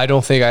 I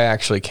don't think I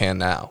actually can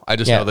now. I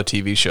just Yeah. know the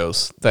TV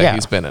shows that Yeah.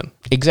 he's been in.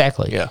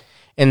 Exactly. Yeah.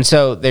 And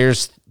so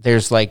there's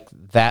like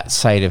that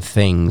side of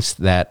things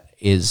that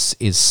is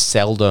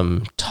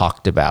seldom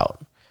talked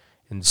about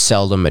and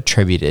seldom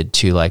attributed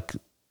to like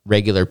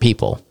regular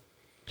people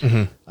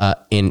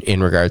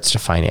in regards to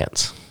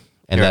finance.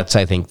 And Yeah. that's,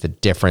 I think, the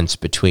difference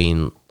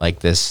between like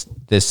this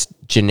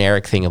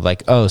generic thing of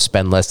like, oh,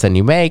 spend less than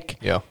you make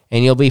Yeah.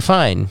 and you'll be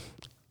fine,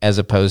 as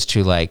opposed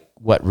to like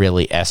what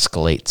really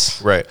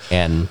escalates. Right.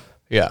 And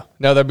Yeah.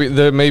 Now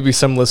there may be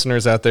some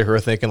listeners out there who are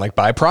thinking like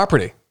buy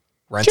property,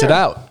 rent it Sure.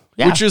 out,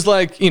 Yeah. which is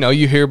like,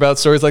 you hear about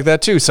stories like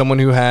that too. Someone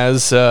who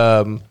has,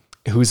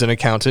 who's an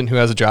accountant who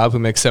has a job who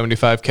makes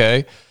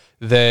 75K,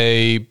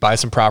 they buy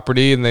some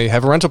property and they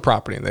have a rental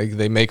property and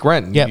they make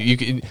rent. Yep.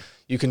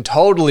 You can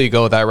totally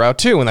go that route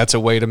too. And that's a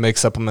way to make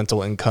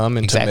supplemental income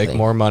and to Exactly. make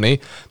more money.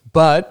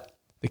 But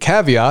the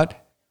caveat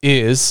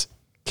is,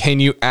 can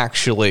you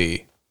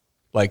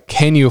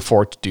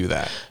afford to do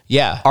that?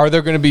 yeah. Are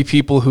there going to be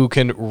people who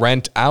can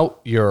rent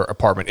out your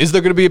apartment? Is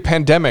there going to be a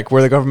pandemic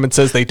where the government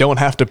says they don't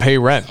have to pay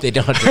rent? They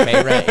don't have to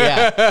pay rent.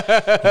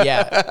 Yeah.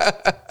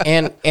 Yeah.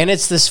 And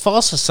it's this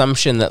false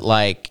assumption that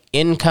like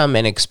income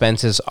and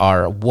expenses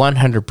are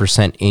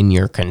 100% in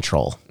your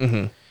control.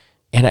 Mm-hmm.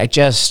 And I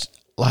just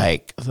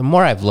like, the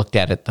more I've looked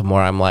at it, the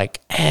more I'm like,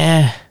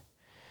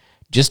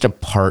 just a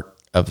part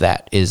of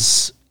that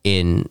is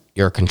in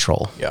your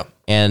control. Yeah.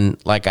 And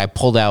like I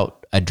pulled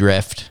out a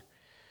drift.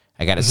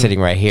 I got it sitting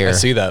right here. I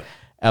see that.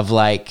 Of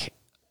like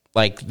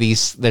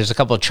these, there's a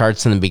couple of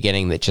charts in the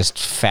beginning that just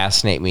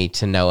fascinate me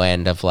to no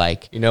end of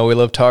like, We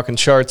love talking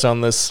charts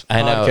on this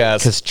I know, podcast.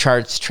 because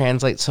charts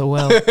translate so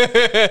well.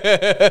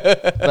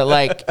 But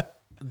like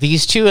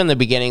these two in the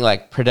beginning,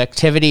 like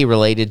productivity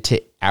related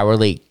to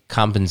hourly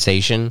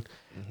compensation,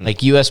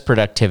 like U.S.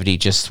 productivity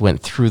just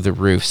went through the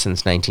roof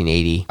since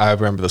 1980. I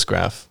remember this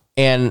graph.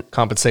 And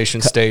Compensation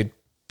stayed,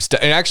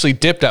 it actually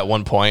dipped at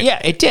one point. yeah,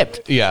 it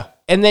dipped. Yeah.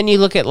 And then you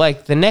look at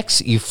like the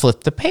next, you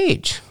flip the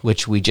page,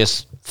 which we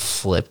just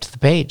flipped the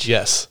page.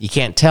 Yes. You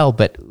can't tell,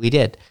 but we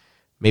did.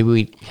 Maybe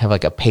we have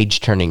like a page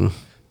turning.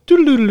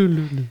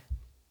 And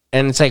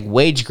it's like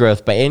wage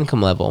growth by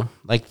income level.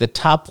 Like the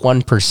top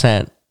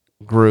 1%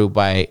 grew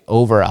by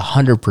over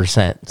 100%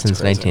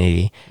 since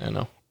 1980. I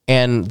know.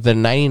 And the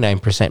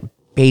 99%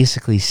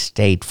 basically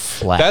stayed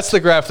flat. That's the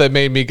graph that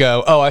made me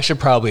go, oh, I should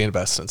probably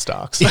invest in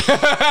stocks.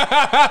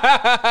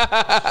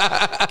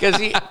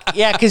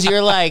 Because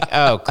you're like,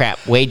 oh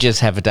crap, wages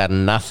have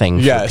done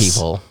nothing for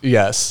people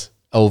Yes.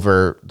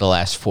 over the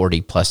last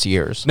 40 plus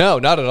years. No,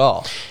 not at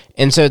all.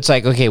 And so it's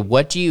like, okay,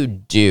 what do you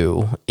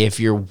do if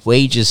your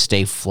wages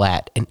stay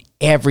flat and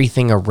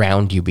everything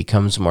around you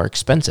becomes more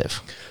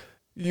expensive?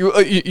 You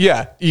go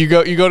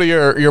to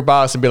your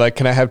boss and be like,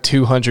 can I have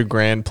 200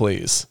 grand,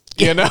 please?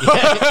 And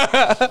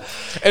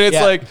it's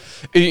Yeah. like,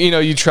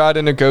 you try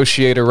to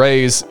negotiate a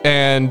raise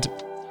and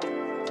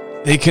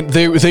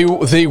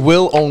they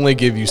will only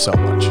give you so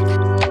much.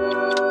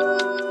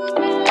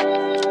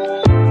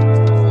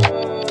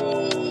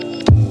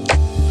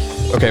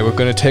 Okay, we're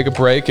going to take a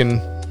break in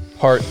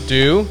part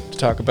 2 to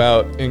talk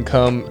about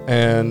income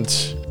and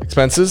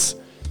expenses,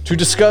 to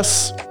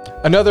discuss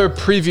another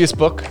previous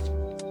book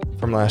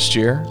from last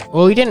year.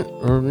 Well, we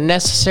didn't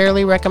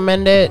necessarily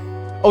recommend it.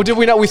 Oh, did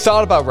we not? We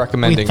thought about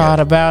recommending We thought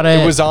about it.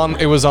 It was on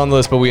the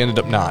list, but we ended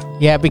up not.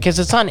 Yeah, because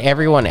it's on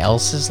everyone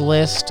else's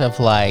list of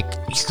like,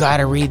 you got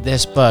to read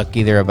this book,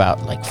 either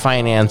about like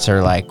finance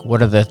or like,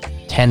 what are the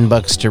 10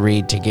 books to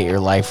read to get your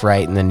life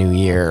right in the new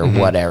year or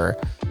whatever.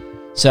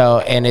 So,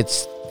 and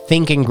it's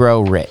Think and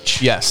Grow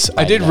Rich. Yes,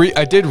 I did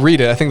read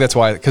it. I think that's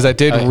why, because I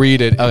did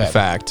read it. Okay. In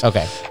fact,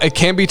 Okay. it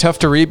can be tough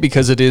to read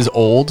because it is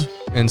old,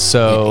 and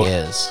so It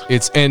is.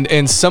 It's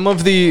and some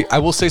of the, I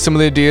will say, some of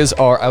the ideas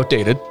are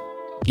outdated.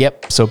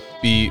 Yep. So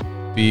be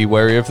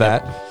wary of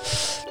that.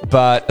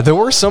 But there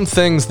were some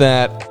things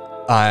that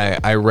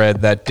I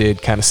read that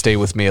did kind of stay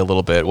with me a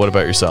little bit. What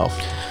about yourself?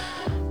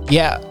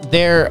 Yeah,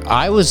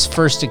 I was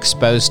first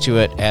exposed to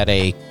it at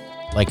a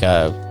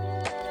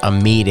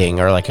meeting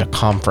or like a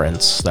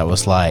conference that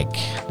was like,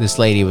 this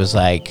lady was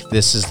like,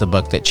 this is the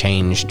book that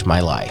changed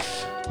my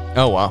life.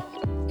 Oh wow.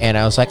 And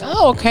I was like,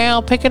 oh, okay,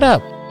 I'll pick it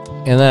up.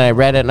 And then I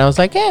read it and I was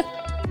like, yeah,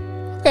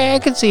 okay, I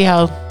can see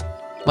how,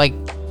 like,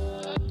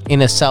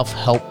 in a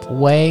self-help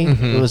way,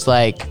 it was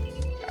like,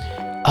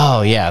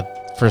 oh yeah,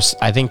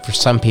 I think for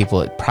some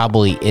people it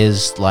probably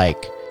is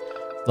like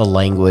the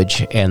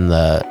language and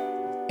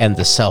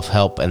the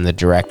self-help and the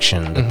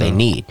direction that they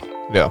need.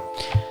 Yeah.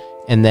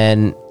 And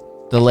then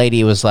the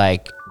lady was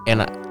like,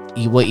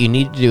 what you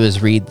need to do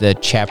is read the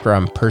chapter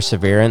on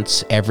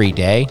perseverance every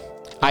day.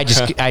 I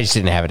just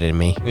didn't have it in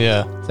me.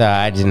 Yeah. So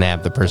I didn't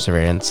have the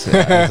perseverance.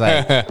 I was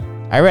like,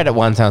 I read it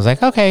once and I was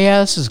like, okay,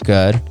 yeah, this is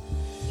good.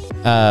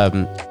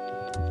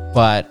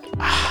 But,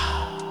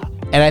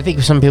 and I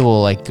think some people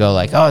will like go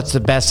like, oh, it's the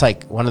best,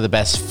 like one of the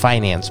best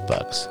finance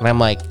books. And I'm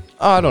like,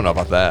 Oh, I don't know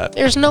about that.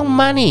 there's no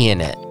money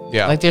in it.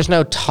 Yeah. Like there's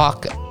no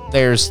talk.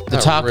 There's the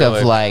Not talk really.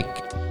 of like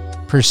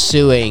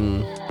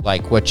pursuing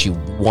like what you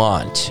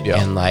want Yeah.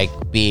 and like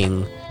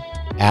being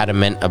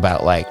adamant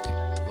about like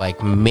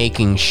like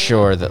making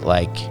sure that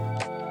like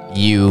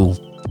you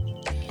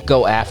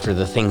go after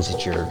the things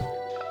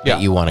that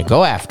you want to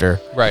go after.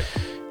 Right.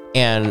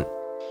 And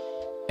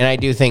I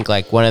do think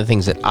like one of the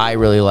things that I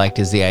really liked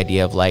is the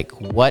idea of like,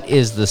 what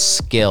is the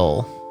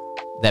skill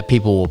that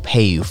people will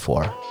pay you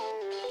for?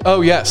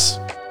 Oh, yes.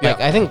 Like,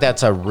 I think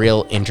that's a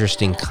real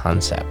interesting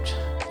concept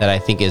that I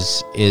think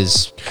is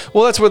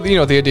well, that's where, the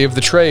idea of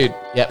the trade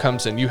Yep.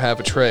 comes in. You have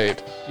a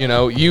trade,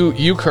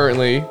 you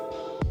currently,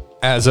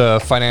 as a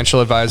financial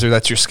advisor,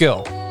 that's your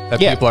skill that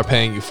Yeah. people are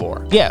paying you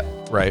for. yeah,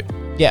 Right.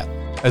 yeah.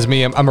 As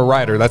me, I'm a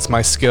writer. That's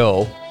my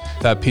skill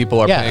that people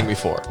are Yeah. paying me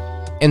for.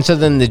 And so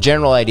then the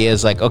general idea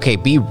is like, okay,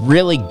 be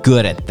really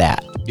good at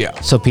that. Yeah.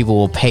 So people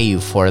will pay you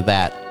for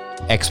that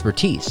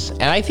expertise.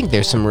 And I think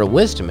there's some real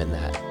wisdom in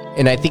that.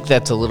 And I think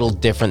that's a little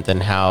different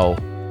than how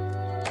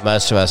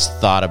most of us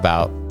thought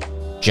about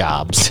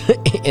jobs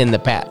in the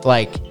past.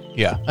 Like,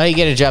 Yeah. oh, you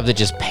get a job that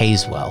just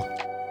pays well,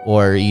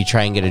 or you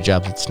try and get a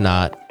job that's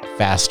not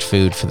fast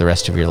food for the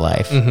rest of your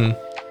life. Mm-hmm.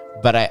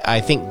 But I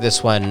think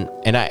this one,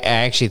 and I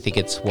actually think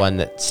it's one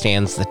that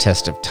stands the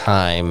test of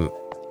time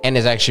and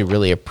is actually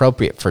really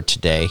appropriate for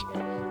today,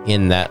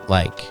 in that,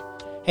 like,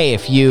 hey,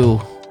 if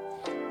you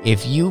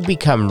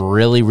become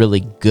really, really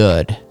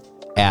good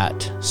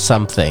at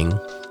something,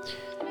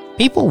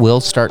 people will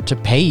start to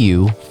pay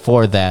you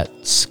for that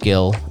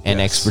skill and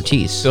Yes.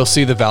 expertise. They'll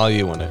see the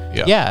value in it.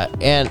 Yeah.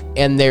 Yeah,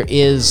 and there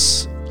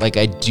is, like,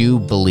 I do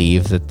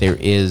believe that there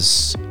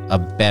is a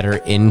better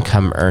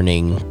income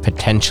earning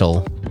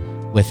potential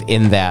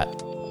within that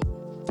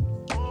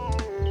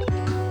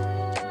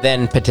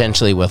than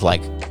potentially with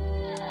like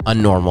a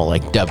normal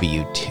like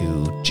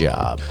W-2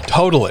 job.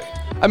 Totally.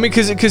 I mean,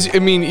 because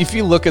if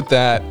you look at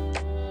that,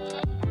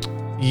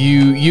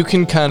 you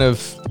can kind of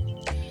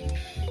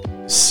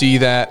see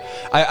that.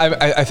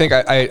 I think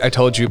I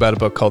told you about a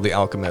book called The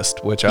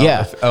Alchemist, which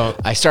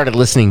I started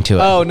listening to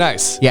it. oh,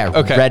 nice. Yeah,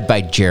 Okay. read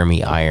by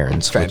Jeremy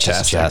Irons, Fantastic.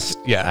 which is just,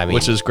 Yeah. I mean,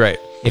 which is great.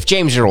 if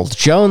James Earl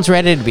Jones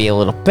read it, it'd be a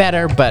little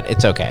better, but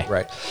it's okay.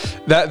 Right.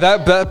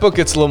 That book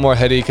gets a little more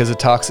heady because it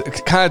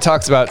kind of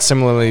talks about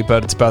similarly,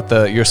 but it's about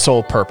your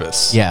sole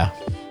purpose. Yeah.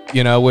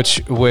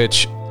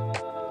 Which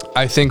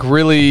I think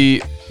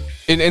really,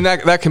 and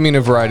that can mean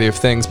a variety of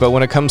things, but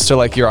when it comes to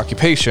like your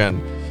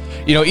occupation,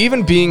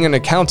 even being an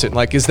accountant,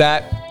 like, is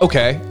that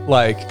okay?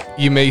 Like,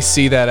 you may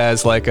see that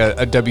as like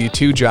a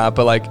W-2 job,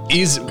 but like,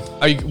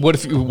 what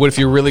if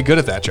you're really good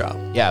at that job?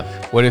 Yeah.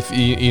 What if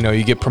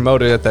you get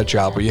promoted at that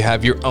job, or you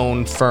have your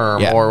own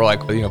firm, Yeah. or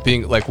like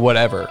being like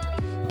whatever,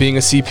 being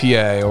a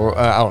CPA, or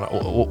I don't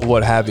know,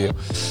 what have you.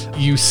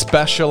 You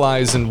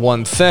specialize in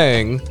one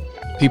thing,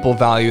 people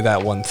value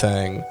that one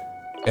thing,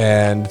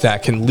 and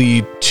that can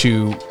lead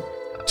to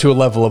a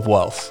level of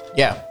wealth.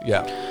 Yeah.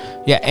 Yeah.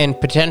 Yeah, and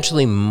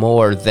potentially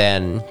more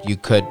than you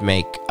could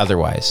make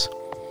otherwise.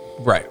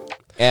 Right.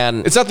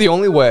 And It's not the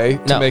only way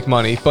to No. make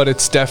money, but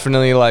it's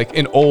definitely like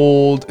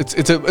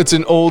it's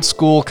an old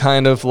school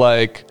kind of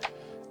like,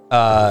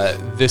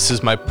 this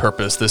is my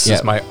purpose. This Yeah.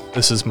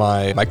 is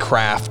my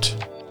craft,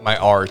 my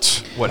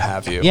art, what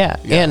have you. yeah,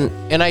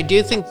 and I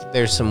do think that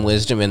there's some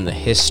wisdom in the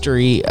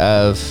history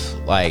of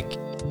like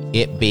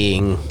it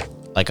being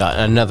like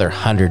another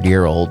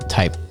 100-year-old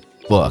type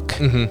book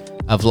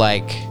of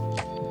like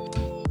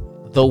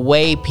the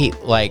way people,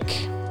 like,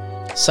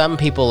 some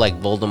people like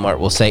Voldemort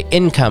will say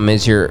income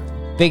is your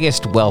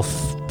biggest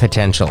wealth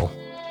potential,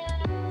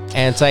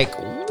 and it's like,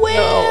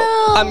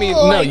 well, I mean,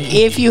 no, like,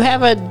 if you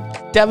have a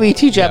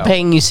W-2 job No.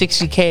 paying you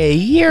 $60K a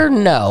year,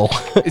 no.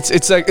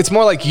 it's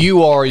more like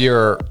you are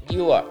your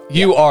You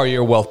are.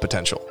 your wealth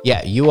potential.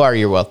 Yeah, you are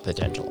your wealth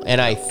potential,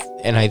 and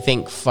I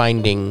think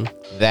finding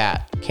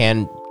that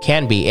can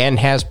be and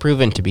has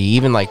proven to be,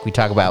 even like we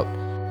talk about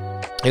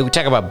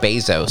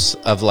Bezos,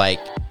 of like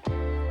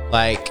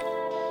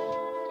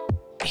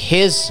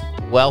his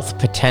wealth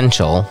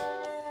potential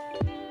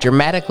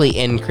dramatically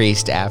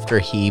increased after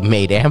he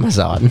made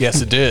Amazon.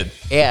 Yes, it did.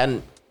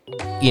 And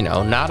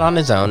not on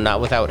his own,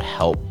 not without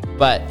help,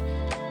 but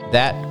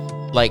that,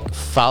 like,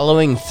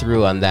 following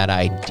through on that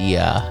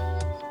idea,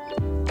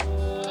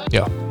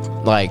 Yeah.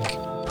 like,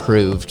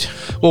 proved.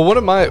 Well, one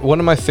of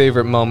my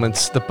favorite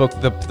moments, the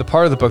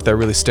part of the book that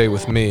really stayed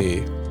with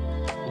me,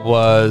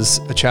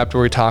 was a chapter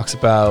where he talks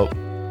about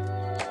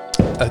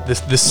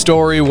this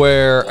story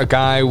where a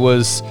guy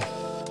was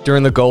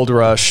during the gold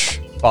rush,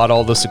 bought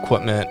all this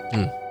equipment,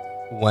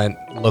 went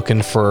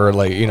looking for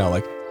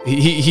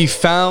he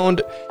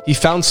found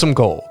some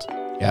gold.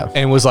 Yeah.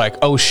 And was like,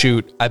 oh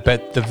shoot, I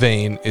bet the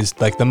vein is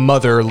like the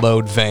mother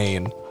lode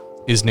vein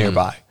is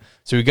nearby.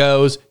 So he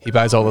goes, he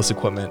buys all this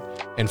equipment,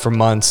 and for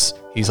months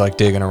he's like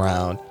digging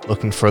around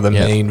looking for the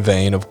main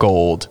vein of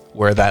gold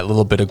where that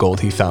little bit of gold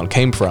he found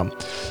came from.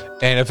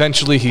 And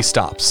eventually he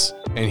stops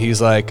and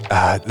he's like,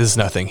 there's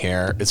nothing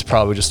here. It's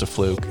probably just a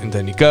fluke. And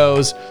then he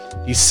goes,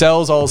 he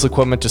sells all his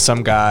equipment to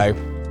some guy.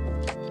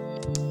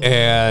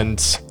 And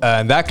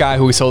that guy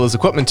who he sold his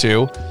equipment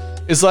to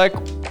is like,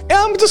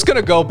 yeah, I'm just going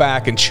to go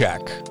back and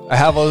check. I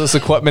have all this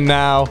equipment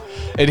now.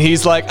 And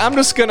he's like, he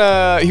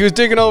was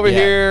digging over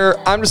here.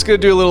 I'm just going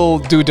to do a little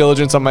due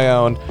diligence on my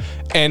own.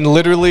 And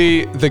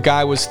literally, the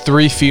guy was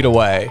 3 feet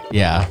away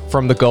Yeah.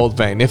 from the gold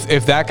vein.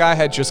 If that guy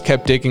had just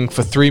kept digging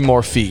for 3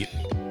 more feet,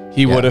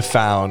 he would have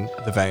found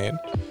the vein.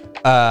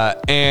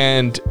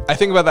 And I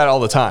think about that all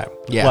the time.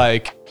 Yeah.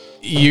 Like,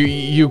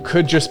 you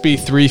could just be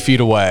 3 feet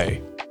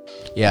away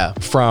Yeah.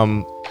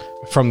 from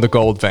the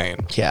gold vein.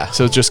 Yeah.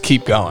 So just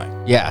keep going,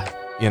 Yeah.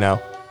 you know?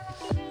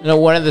 You know,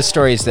 one of the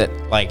stories that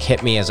like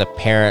hit me as a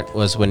parent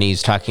was when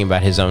he's talking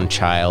about his own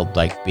child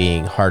like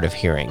being hard of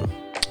hearing.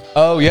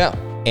 Oh, yeah.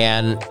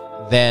 And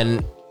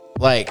then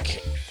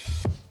like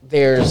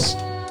there's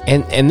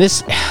and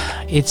this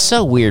it's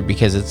so weird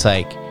because it's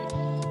like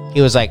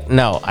he was like,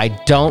 no, I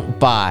don't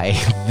buy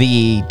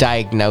the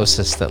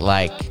diagnosis that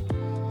like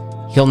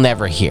he'll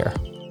never hear.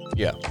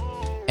 Yeah.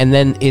 And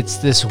then it's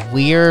this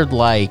weird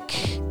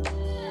like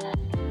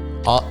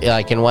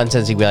in one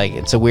sense he'd be like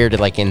it's a weird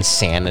like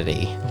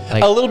insanity.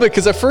 Like, A little bit,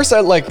 because at first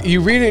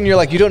you read it and you're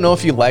like, you don't know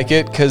if you like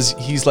it because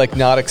he's like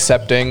not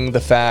accepting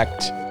the fact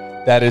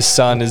that his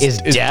son is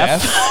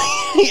deaf.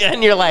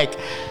 And you're like,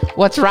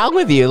 what's wrong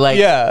with you? Like,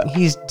 Yeah.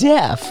 he's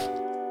deaf.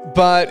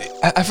 But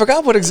I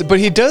forgot but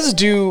he does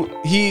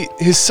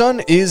his son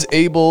is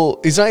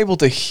he's not able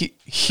to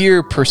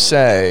hear per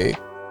se.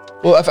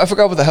 Well, I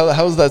forgot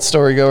how does that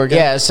story go again?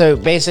 Yeah, so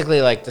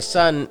basically like the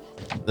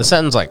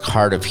son's like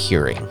hard of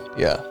hearing.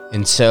 Yeah.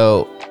 And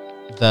so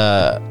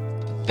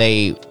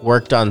they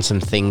worked on some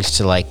things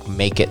to like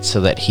make it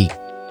so that he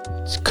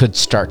could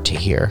start to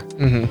hear.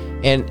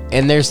 Mm-hmm.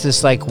 And there's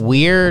this like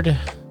weird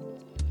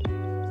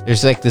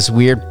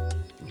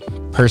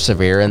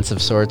perseverance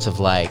of sorts of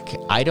like,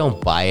 I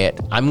don't buy it.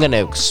 I'm going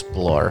to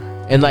explore.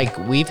 And like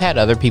we've had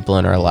other people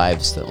in our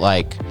lives that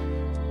like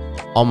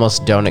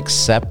almost don't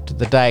accept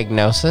the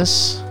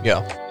diagnosis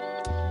Yeah.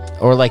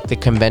 or like the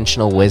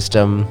conventional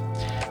wisdom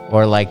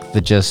or like the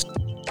just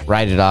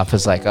write it off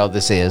as like, oh,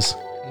 this is,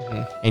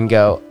 and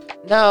go,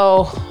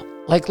 no,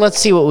 like, let's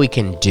see what we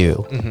can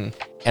do.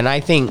 And I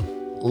think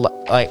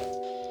like,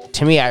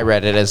 to me, I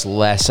read it as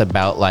less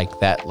about like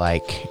that,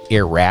 like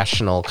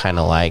irrational kind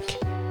of like,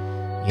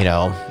 you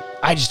know,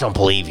 I just don't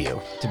believe you,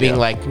 to being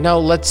like, no,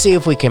 let's see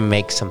if we can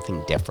make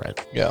something different.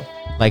 Yeah.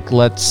 Like,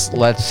 let's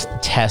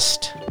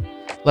test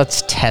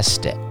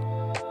it.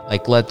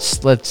 Like,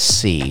 let's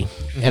see.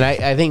 And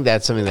I think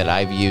that's something that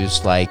I've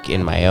used like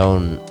in my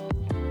own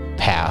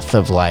path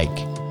of like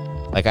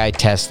I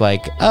test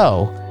like,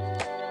 oh,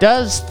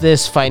 does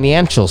this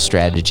financial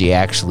strategy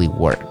actually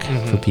work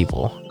for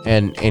people?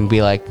 And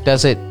be like, what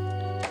does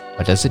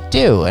it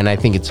do? And I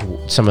think it's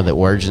some of the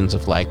origins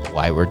of like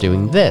why we're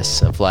doing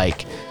this, of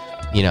like,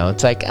 you know,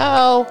 it's like,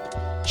 oh,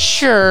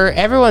 sure,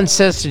 everyone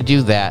says to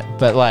do that,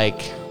 but like,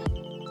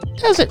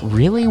 does it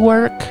really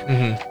work?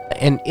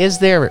 And is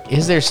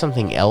there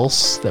something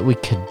else that we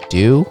could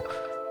do?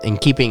 And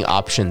keeping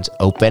options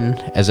open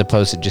as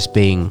opposed to just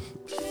being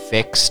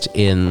fixed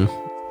in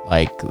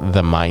like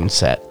the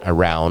mindset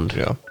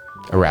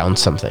around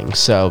something.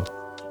 So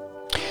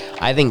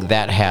I think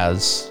that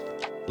has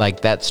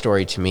like that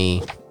story to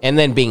me. And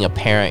then being a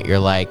parent, you're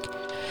like,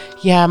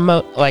 yeah,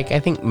 like I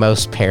think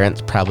most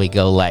parents probably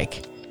go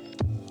like,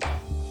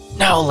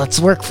 no, let's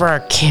work for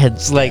our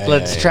kids. Like,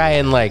 let's try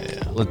and like,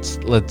 let's,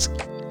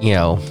 you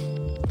know,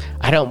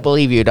 I don't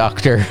believe you,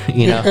 doctor.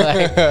 You know,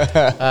 like,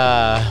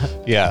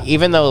 Yeah.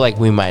 even though like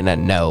we might not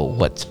know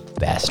what's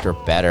best or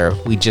better,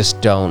 we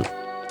just don't.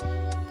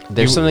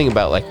 There's something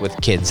about like with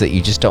kids that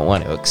you just don't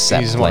want to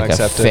accept like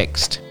a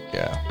fixed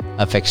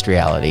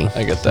reality.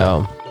 I get that.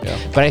 So, Yeah.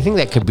 but I think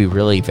that could be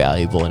really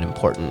valuable and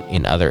important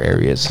in other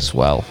areas as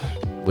well,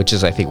 which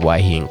is I think why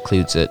he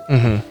includes it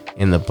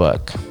in the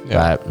book.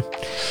 Yeah.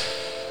 But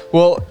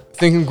Well,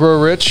 Think and Grow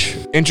Rich,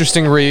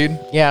 interesting read.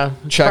 yeah,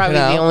 Check it probably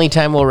out. the only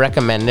time we'll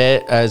recommend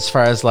it. As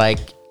far as like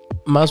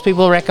most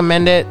people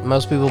recommend it,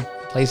 most people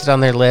place it on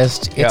their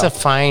list. It's Yeah. a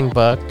fine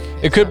book.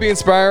 It could be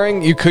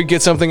inspiring. You could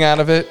get something out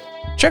of it.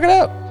 Check it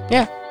out.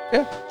 Yeah.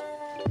 Yeah.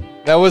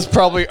 That was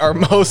probably our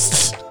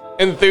most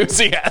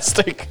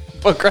enthusiastic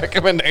book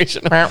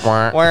recommendation. Wah,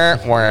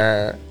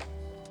 wah.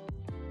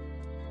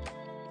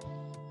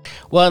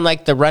 Well, and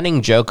like the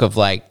running joke of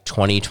like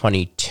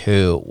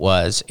 2022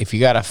 was if you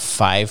got a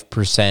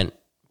 5%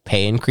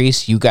 pay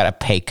increase, you got a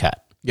pay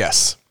cut.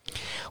 Yes.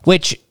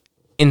 Which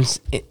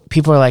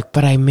people are like,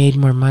 but I made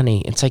more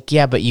money. It's like,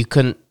 yeah, but you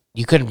couldn't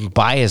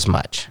buy as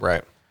much.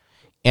 Right.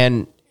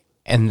 And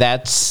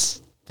that's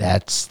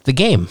the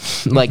game.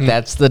 Like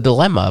that's the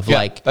dilemma of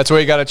like, that's where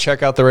you got to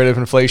check out the rate of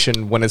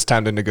inflation when it's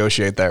time to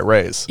negotiate that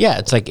raise. yeah,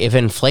 it's like if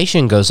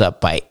inflation goes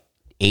up by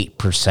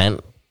 8%,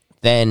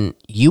 then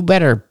you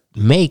better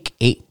make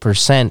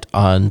 8%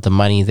 on the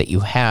money that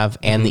you have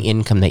and the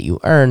income that you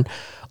earn,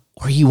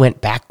 or you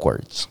went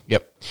backwards.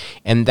 Yep.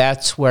 And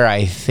that's where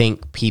I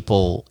think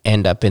people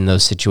end up in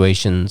those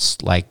situations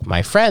like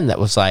my friend that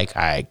was like,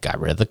 I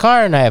got rid of the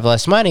car and I have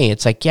less money.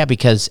 It's like, yeah,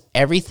 because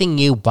everything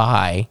you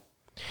buy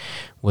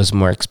was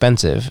more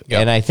expensive.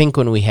 Yep. And I think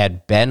when we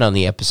had Ben on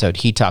the episode,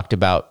 he talked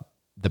about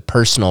the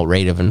personal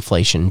rate of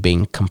inflation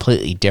being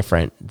completely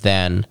different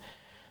than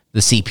the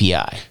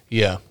CPI.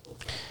 Yeah.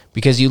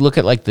 Because you look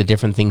at like the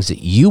different things that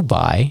you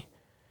buy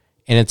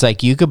And it's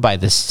like you could buy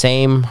the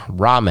same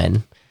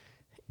ramen,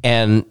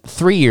 and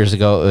 3 years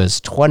ago it was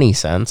 20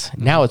 cents.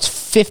 Now it's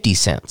 50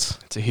 cents.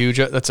 It's a huge.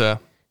 That's a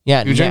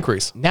Yeah, huge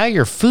increase. Now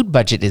your food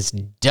budget is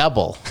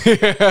double,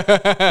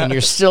 and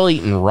you're still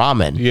eating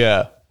ramen.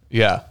 Yeah.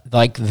 Yeah.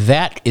 Like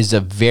that is a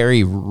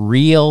very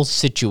real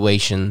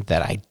situation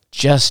that I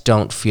just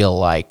don't feel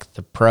like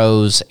the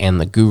pros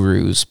and the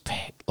gurus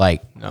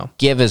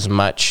give as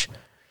much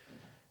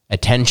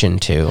attention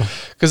to.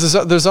 Because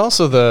there's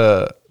also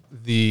the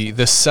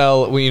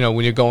sell, you know,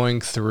 when you're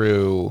going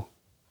through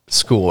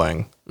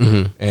schooling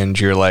and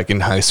you're like in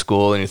high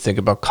school and you think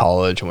about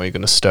college and what you're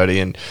going to study,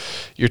 and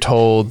you're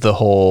told the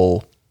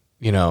whole,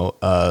 you know,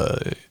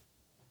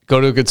 go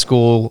to a good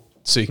school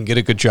so you can get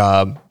a good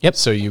job. Yep.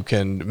 So you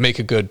can make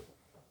a good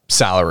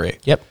salary.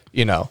 Yep.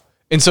 You know,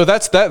 and so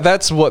that's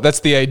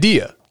the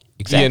idea.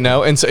 Exactly. You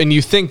know, and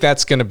you think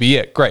that's going to be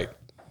it. Great.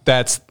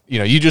 That's, you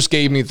know, you just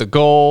gave me the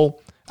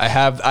goal. I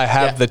have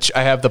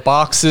the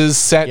boxes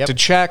set to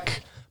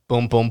check.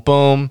 Boom, boom,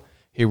 boom.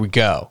 Here we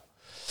go.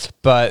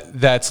 But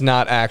that's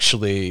not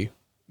actually,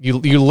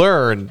 you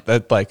learn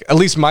that, like, at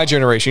least my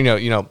generation,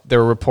 you know, there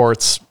are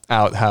reports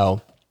out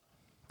how,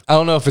 I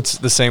don't know if it's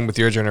the same with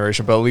your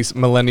generation, but at least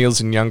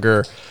millennials and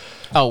younger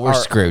We're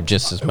screwed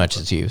just as much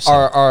as you. So.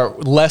 are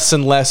less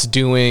and less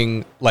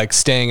doing, like,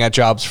 staying at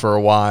jobs for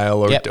a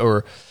while,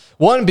 or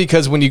one,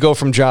 because when you go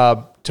from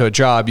job to a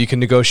job, you can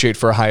negotiate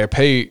for a higher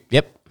pay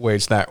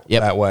wage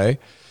that way.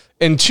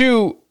 And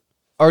two,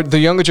 the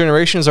younger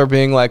generations are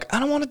being like, I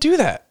don't want to do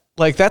that.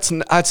 Like, that's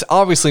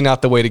obviously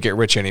not the way to get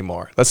rich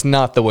anymore. That's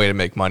not the way to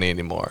make money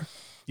anymore,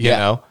 you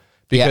know?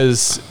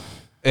 Because,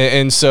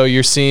 and so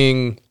you're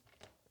seeing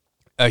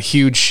a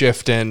huge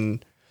shift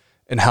in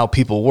how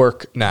people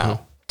work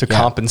now to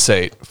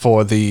compensate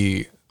for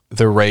the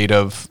rate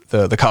of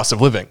the cost of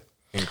living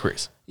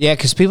increase. Yeah,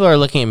 because people are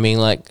looking at me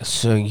like,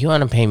 so you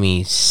want to pay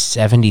me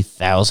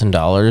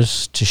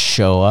 $70,000 to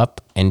show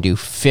up and do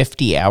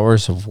 50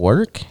 hours of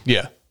work?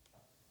 Yeah.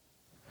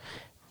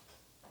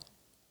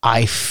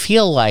 I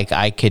feel like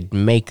I could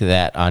make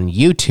that on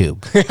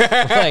YouTube.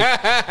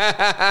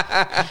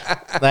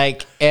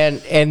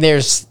 and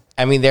there's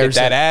Get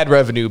that ad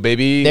revenue,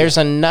 baby. There's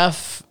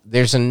enough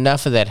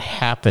of that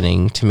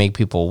happening to make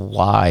people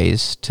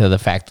wise to the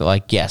fact that,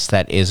 like, yes,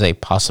 that is a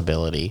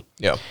possibility.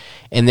 Yeah.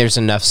 And there's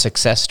enough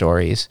success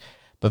stories,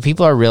 but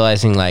people are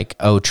realizing, like,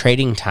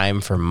 trading time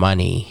for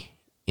money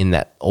in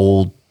that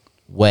old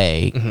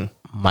way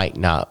might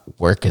not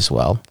work as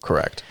well.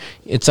 Correct.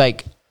 It's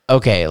like,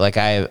 okay,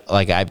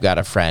 I've got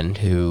a friend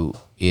who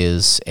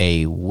is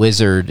a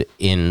wizard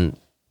in,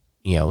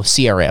 you know,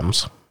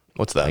 CRMs.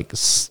 What's that? Like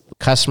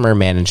customer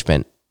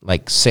management,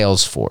 like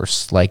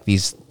Salesforce, like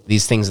these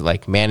things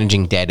like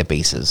managing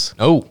databases.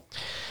 Oh.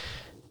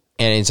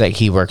 And it's like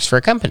he works for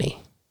a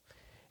company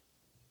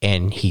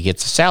and he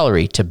gets a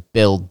salary to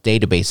build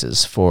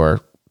databases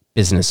for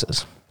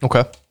businesses.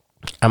 Okay.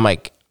 I'm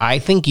like, I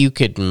think you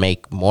could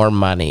make more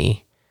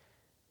money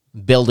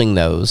building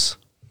those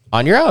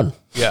on your own.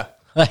 Yeah.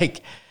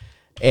 Like,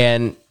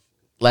 and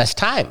less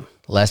time,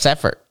 less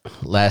effort,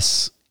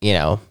 less, you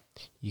know,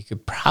 you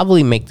could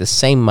probably make the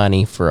same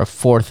money for a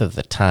fourth of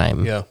the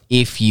time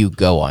if you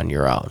go on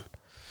your own.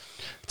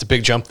 It's a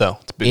big jump, though.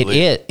 It's a big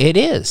leap. It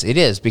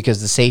is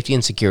because the safety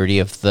and security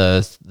of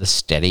the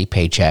steady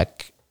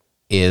paycheck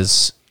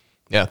is...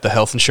 Yeah, the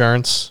health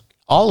insurance.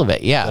 All of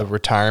it, yeah. The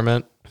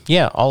retirement.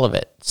 Yeah, all of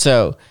it.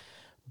 So,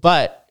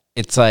 but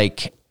it's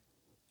like,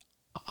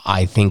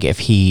 I think if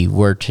he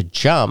were to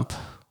jump,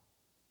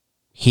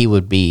 he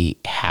would be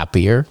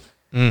happier,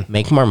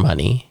 make more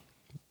money,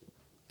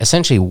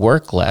 essentially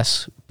work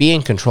less, be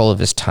in control of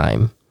his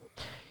time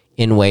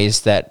in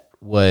ways that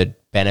would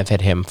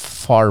benefit him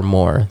far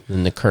more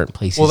than the current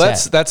place he's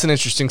at. That's an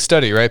interesting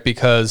study, right?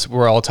 Because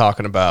we're all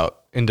talking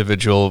about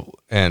individual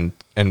and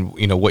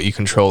you know what you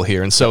control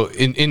here. And so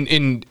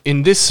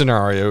in this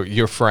scenario,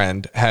 your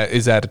friend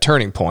is at a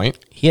turning point.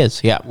 He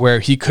is, yeah. Where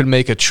he could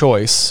make a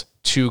choice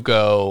to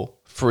go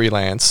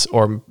freelance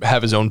or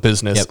have his own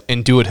business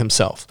and do it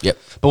himself. Yep.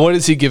 But what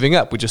is he giving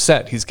up? We just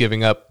said he's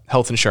giving up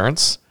health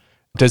insurance.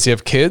 Does he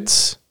have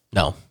kids?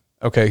 No.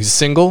 Okay, he's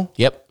single?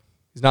 Yep.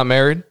 He's not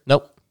married?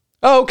 Nope.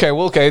 Oh, okay.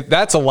 Well, okay,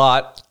 that's a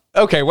lot.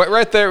 Okay,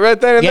 right there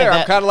and there.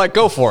 I'm kind of like,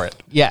 go for it.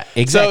 Yeah,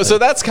 exactly. So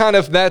that's kind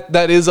of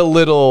that is a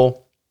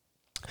little.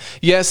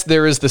 Yes,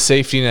 there is the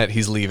safety net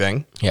he's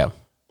leaving. Yeah.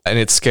 And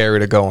it's scary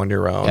to go on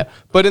your own. Yeah.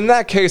 But in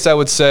that case, I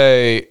would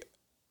say,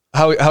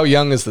 how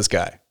young is this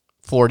guy?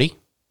 40.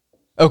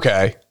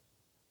 Okay.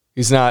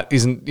 He's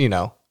you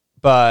know,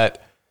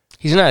 but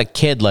he's not a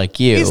kid like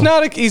you. He's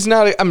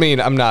not I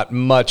mean, I'm not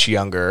much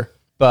younger,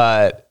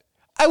 but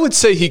I would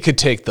say he could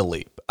take the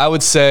leap. I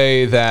would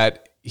say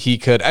that he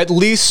could at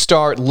least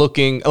start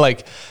looking,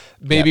 like,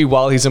 maybe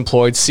while he's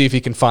employed, see if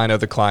he can find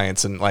other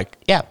clients and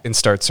and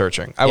start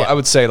searching. I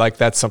would say, like,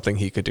 that's something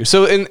he could do.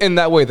 So in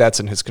that way, that's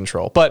in his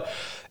control. But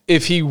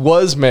if he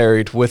was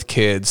married with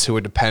kids who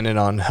were dependent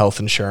on health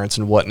insurance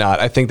and whatnot,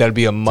 I think that'd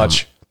be a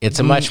much It's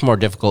a much more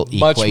difficult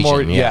much equation.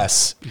 more. Yeah.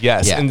 Yes.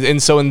 Yeah.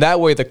 And so in that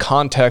way, the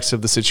context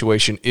of the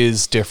situation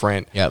is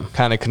different. Yep.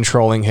 Kind of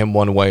controlling him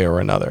one way or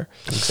another.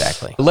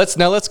 Exactly. Let's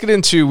get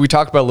into. We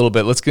talked about a little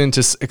bit. Let's get into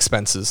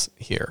expenses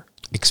here.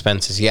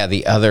 Expenses. Yeah.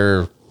 The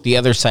other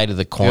side of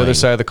the coin. The other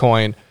side of the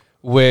coin,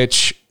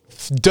 which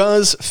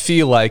does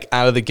feel like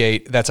out of the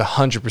gate, that's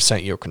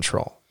 100% your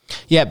control.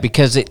 Yeah,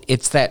 because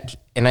it's that,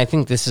 and I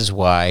think this is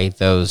why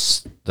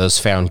those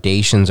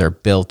foundations are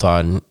built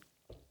on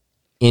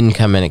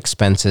income and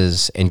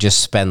expenses and just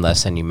spend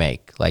less than you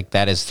make. Like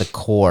that is the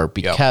core,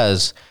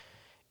 because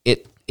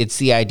it's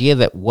the idea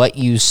that what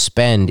you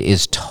spend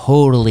is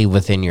totally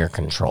within your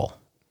control.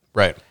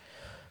 Right.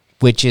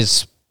 Which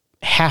is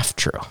half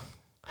true.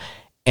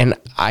 And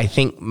I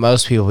think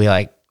most people will be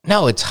like,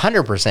 no, it's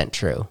 100%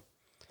 true.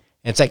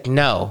 It's like,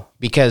 no,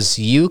 because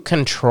you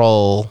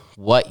control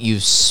what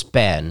you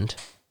spend,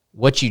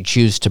 what you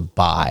choose to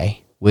buy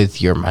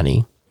with your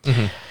money.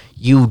 Mm-hmm.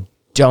 You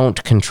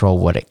don't control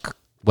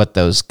what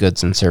those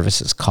goods and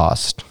services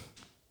cost.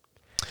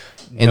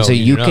 And No, so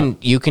you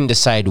you can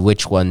decide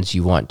which ones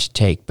you want to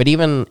take. But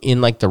even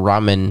in like the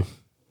ramen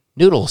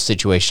noodle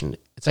situation,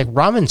 it's like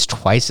ramen's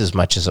twice as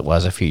much as it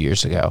was a few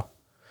years ago.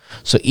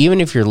 So even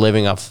if you're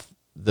living off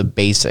the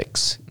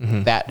basics,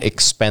 that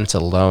expense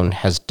alone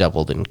has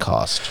doubled in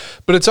cost.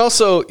 But it's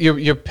also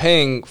you're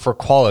paying for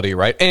quality,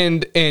 right?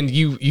 And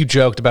you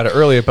joked about it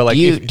earlier, but like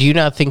Do you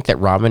not think that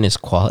ramen is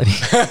quality?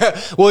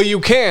 well,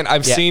 you can.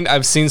 I've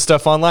seen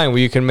stuff online where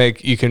you can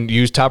make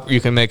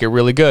it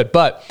really good,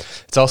 but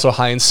it's also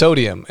high in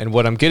sodium. And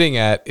what I'm getting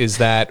at is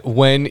that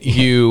when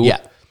you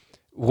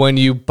when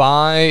you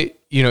buy,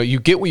 you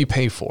get what you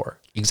pay for.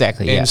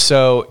 Exactly. And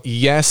so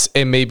yes,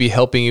 it may be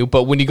helping you,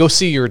 but when you go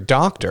see your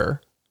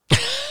doctor,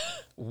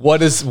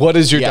 what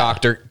is your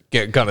doctor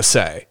gonna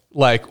say?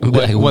 Like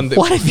what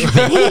have you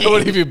been eating?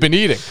 What have you been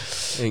eating?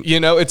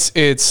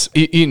 It's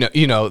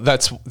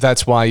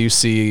that's why you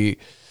see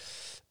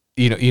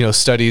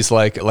studies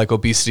like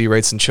obesity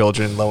rates in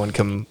children, low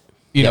income,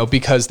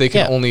 because they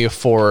can only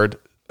afford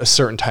a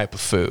certain type of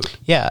food.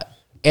 Yeah.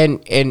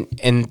 And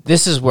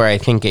this is where I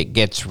think it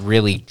gets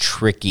really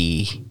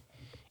tricky.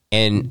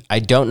 And I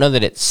don't know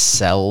that it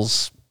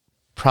sells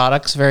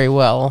products very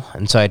well.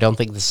 And so I don't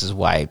think this is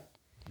why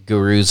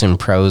gurus and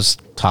pros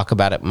talk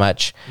about it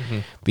much,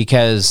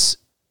 because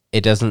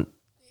it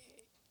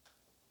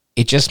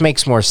just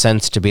makes more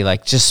sense to be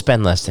like, just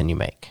spend less than you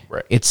make.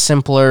 Right. It's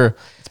simpler.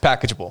 It's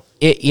packageable.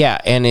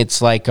 And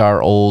it's like our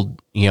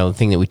old,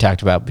 thing that we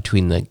talked about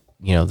between the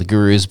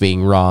gurus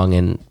being wrong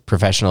and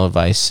professional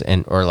advice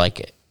or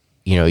like,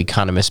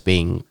 economists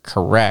being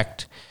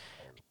correct,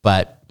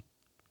 but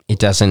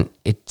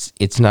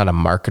it's not a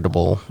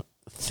marketable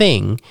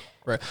thing.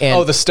 Right.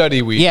 And the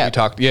study we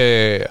talked.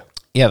 Yeah.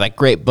 Yeah, that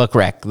great book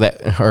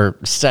or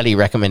study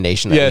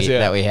recommendation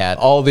that we had.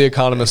 All the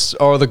economists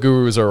or the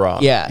gurus are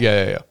wrong.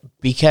 Yeah.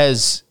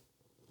 Because,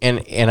 and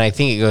I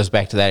think it goes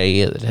back to that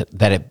idea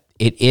that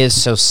it is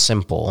so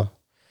simple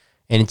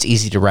and it's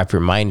easy to wrap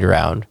your mind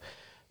around.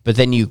 But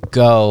then you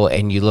go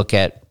and you look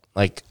at,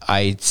 like,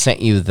 I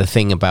sent you the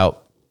thing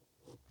about,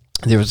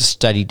 there was a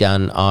study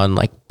done on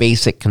like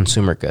basic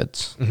consumer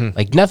goods,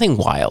 like nothing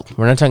wild.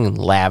 We're not talking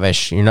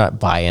lavish. You're not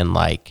buying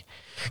like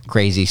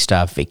crazy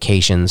stuff,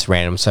 vacations,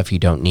 random stuff you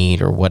don't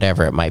need or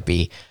whatever it might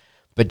be.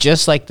 But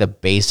just like the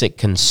basic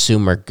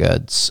consumer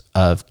goods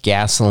of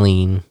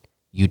gasoline,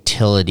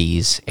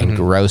 utilities, and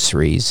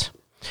groceries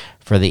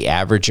for the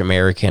average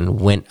American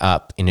went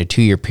up in a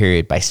 2-year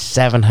period by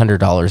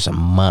 $700 a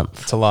month.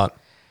 That's a lot.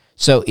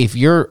 So if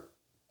your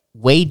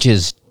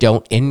wages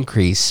don't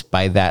increase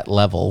by that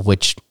level,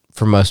 which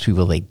for most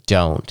people they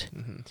don't,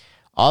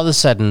 all of a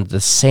sudden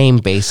the same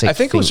basic I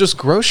think it was just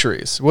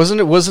groceries.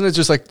 Wasn't it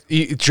just like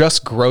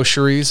just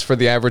groceries for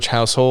the average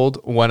household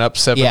went up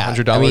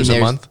 $700 a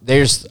month?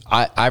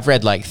 I've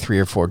read like 3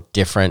 or 4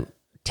 different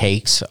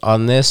takes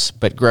on this,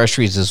 but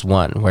groceries is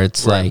one where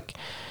it's like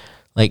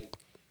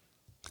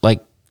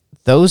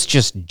those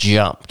just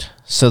jumped.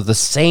 So the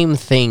same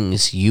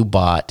things you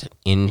bought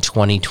in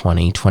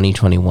 2020,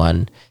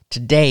 2021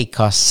 today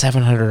cost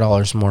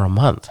 $700 more a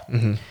month.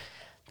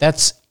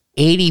 That's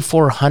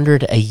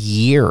 $8,400 a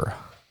year.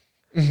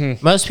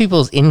 Most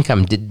people's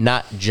income did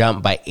not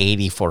jump by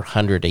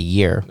 $8,400 a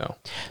year. No.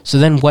 So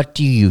then what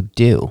do?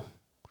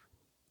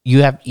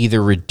 You have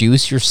either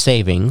reduce your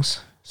savings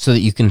so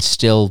that you can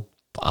still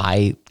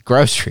buy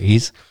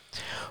groceries,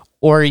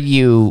 or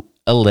you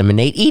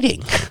eliminate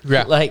eating.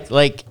 Yeah.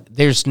 Like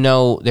there's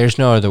no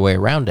other way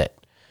around it.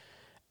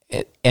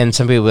 And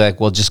some people are like,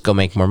 well, just go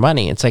make more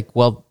money. It's like,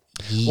 well,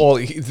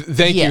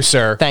 thank you,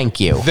 sir. Thank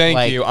you.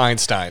 Thank you,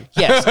 Einstein.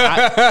 Yes,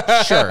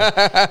 sure.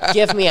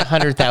 Give me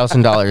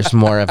 $100,000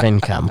 more of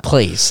income,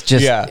 please.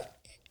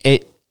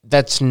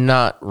 That's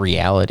not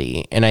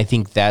reality. And I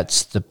think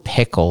that's the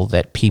pickle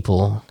that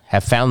people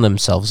have found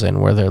themselves in,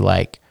 where they're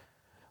like,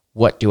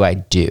 what do I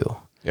do?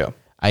 Yeah.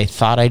 I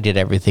thought I did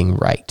everything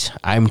right.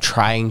 I'm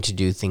trying to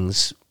do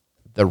things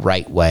the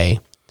right way,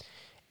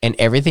 and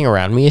everything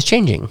around me is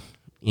changing.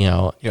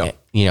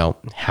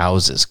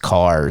 Houses,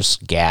 cars,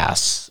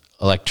 gas,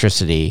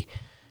 electricity,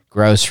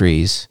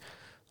 groceries,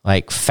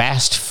 like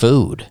fast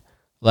food,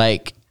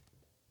 like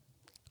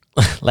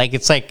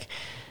it's like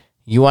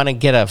you want to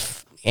get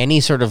any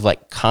sort of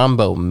like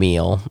combo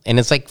meal and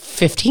it's like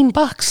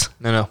 $15.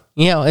 No.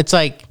 You know, it's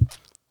like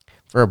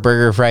for a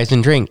burger, fries,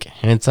 and drink.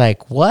 And it's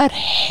like, what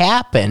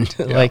happened?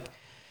 Like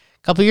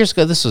a couple years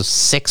ago, this was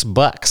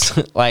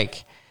 $6.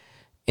 Like,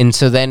 and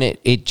so then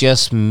it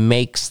just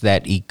makes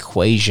that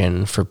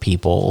equation for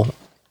people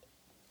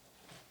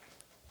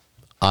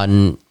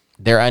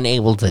they're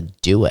unable to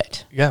do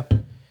it. Yeah.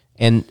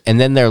 And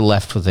then they're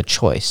left with a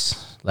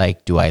choice.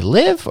 Like, do I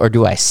live or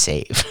do I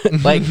save?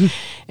 Like,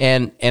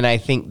 and I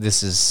think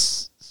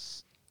it's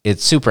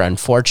super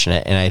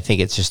unfortunate. And I think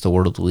it's just the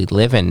world we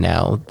live in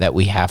now that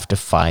we have to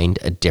find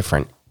a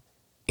different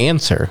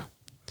answer.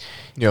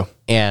 Yeah.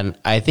 And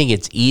I think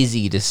it's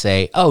easy to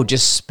say, oh,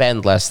 just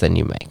spend less than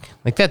you make.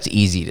 Like, that's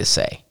easy to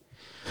say.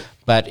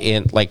 But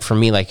for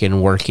me, like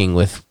in working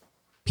with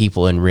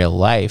people in real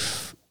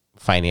life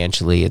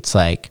financially, it's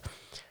like,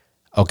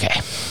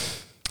 okay,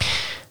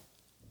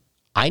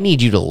 I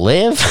need you to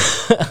live.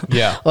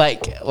 Yeah.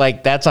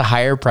 like that's a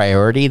higher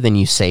priority than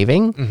you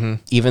saving,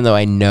 even though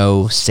I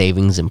know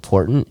saving's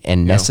important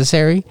and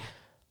necessary,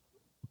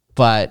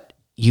 but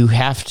you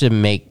have to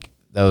make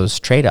those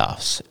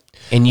trade-offs.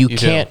 And you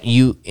can't,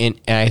 and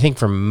I think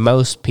for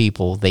most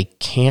people, they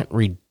can't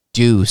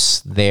reduce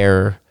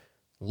their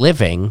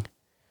living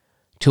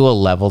to a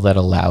level that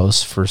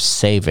allows for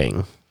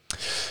saving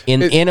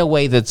in a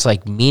way that's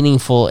like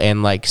meaningful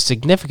and like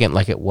significant,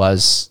 like it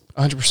was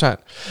 100%.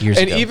 years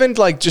and ago. even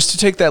like just to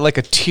take that like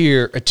a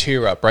tier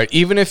up, right?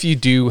 Even if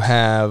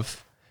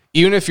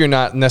you're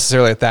not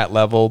necessarily at that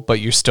level, but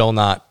you're still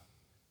not,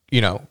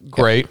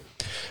 great.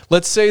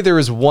 Let's say there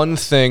is one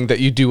thing that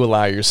you do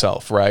allow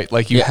yourself, right?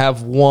 Like you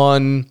have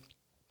one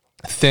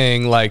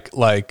thing like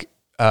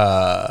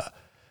a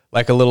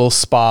little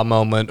spa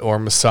moment or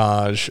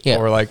massage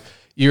or like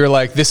you're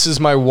like, this is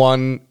my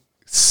one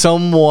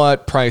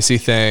somewhat pricey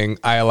thing.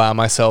 I allow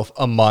myself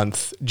a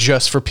month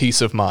just for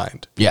peace of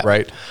mind. Yeah.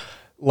 Right.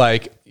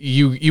 Like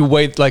you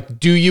wait, like,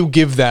 do you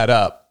give that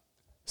up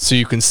so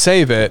you can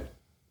save it?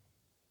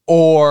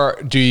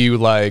 Or are you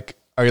like,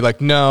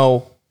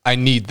 no, I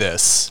need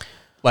this.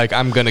 Like,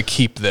 I'm going to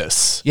keep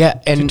this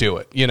to do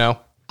it,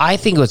 I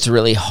think what's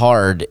really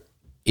hard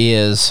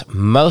is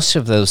most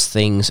of those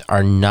things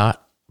are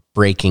not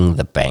breaking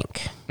the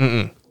bank.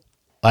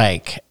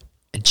 Like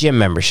a gym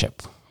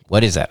membership.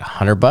 What is that?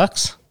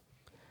 $100?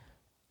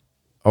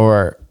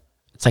 Or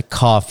it's like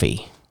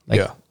coffee.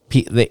 Like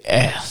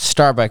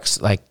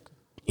Starbucks, like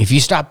if you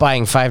stop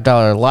buying $5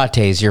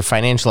 lattes, your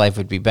financial life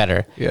would be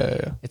better.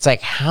 Yeah. It's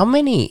like how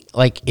many,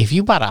 like if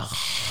you bought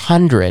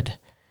 100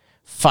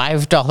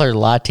 $5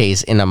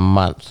 lattes in a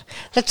month,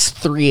 that's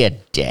 3 a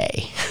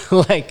day.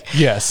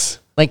 Yes.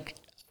 Like,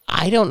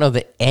 I don't know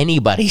that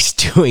anybody's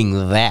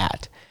doing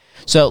that.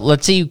 So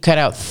let's say you cut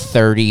out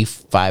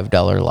 $35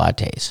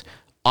 lattes.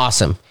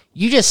 Awesome.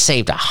 You just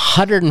saved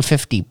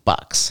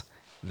 $150.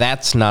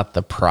 That's not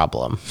the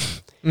problem.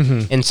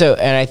 And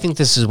I think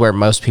this is where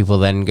most people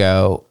then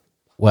go,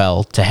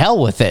 well, to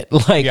hell with it.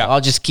 Like,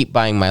 I'll just keep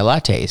buying my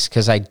lattes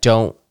because I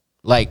don't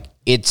like,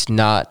 it's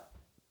not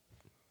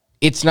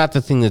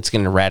the thing that's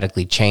going to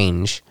radically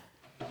change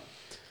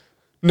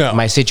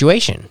my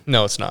situation.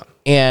 No, it's not.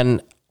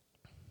 And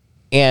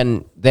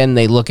then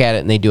they look at it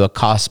and they do a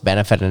cost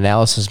benefit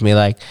analysis and be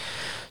like,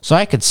 so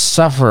I could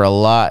suffer a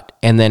lot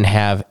and then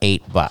have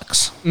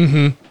 $8.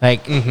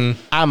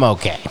 I'm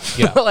okay.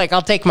 Yeah. Like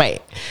I'll spend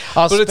the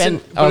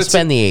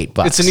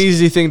 $8. It's an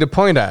easy thing to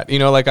point at.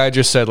 Like I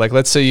just said, like,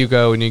 let's say you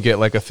go and you get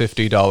like a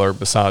 $50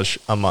 massage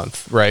a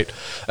month, right?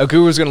 A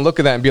guru's going to look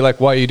at that and be like,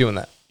 why are you doing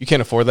that? You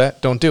can't afford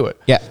that. Don't do it.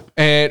 Yeah.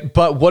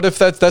 But what if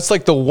that's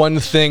like the one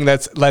thing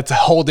that's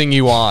holding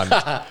you on?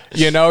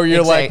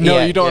 You're like,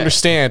 no, you don't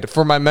understand.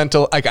 For my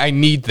mental, like I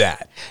need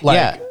that.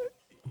 Like,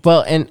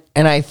 Well, and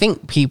I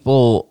think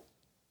people,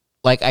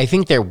 like, I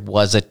think there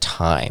was a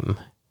time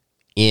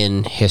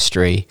in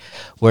history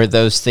where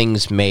those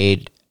things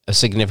made a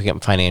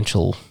significant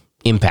financial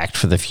impact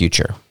for the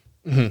future.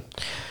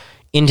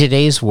 In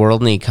today's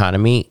world and the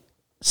economy,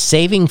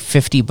 saving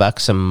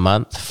 $50 a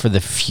month for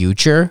the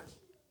future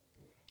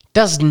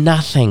does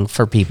nothing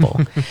for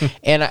people.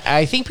 And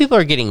I think people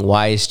are getting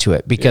wise to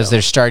it because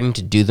they're starting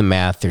to do the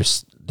math.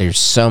 There's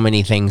so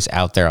many things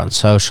out there on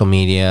social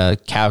media,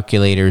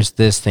 calculators,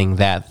 this thing,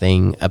 that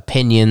thing,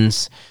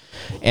 opinions,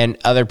 and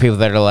other people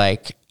that are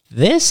like,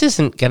 this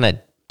isn't going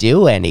to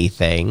do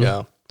anything.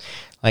 Yeah.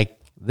 Like,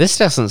 this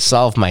doesn't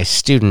solve my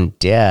student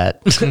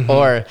debt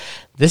or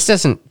this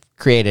doesn't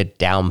create a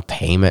down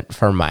payment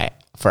for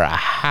a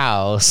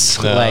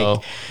house. No.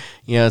 Like,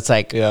 it's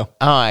like,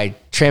 I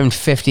trimmed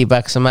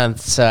 $50 a month.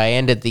 So I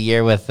ended the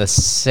year with the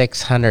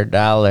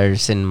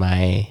 $600 in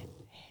my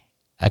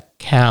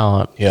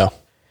account. Yeah.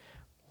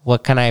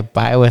 What can I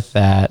buy with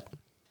that?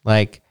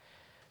 Like,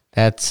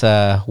 that's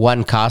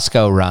one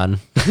Costco run.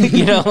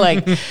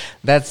 Like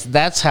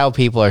that's how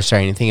people are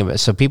starting to think of it.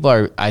 So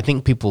I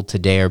think people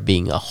today are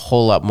being a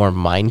whole lot more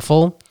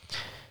mindful.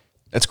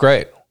 That's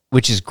great.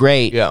 Which is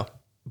great. Yeah.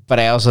 but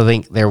I also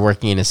think they're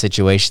working in a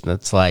situation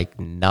that's like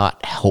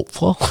not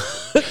helpful.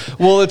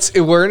 Well,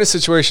 we're in a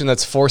situation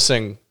that's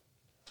forcing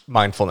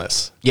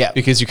mindfulness. Yeah.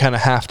 Because you kind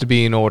of have to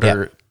be in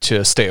order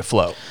to stay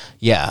afloat.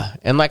 Yeah.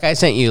 And like I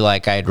sent you,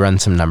 like I'd run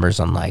some numbers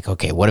on like,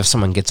 okay, what if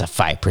someone gets a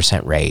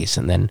 5% raise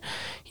and then,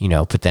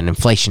 but then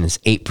inflation is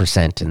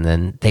 8% and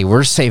then they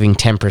were saving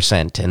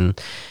 10%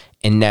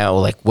 and now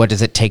like, what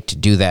does it take to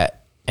do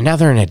that? And now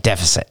they're in a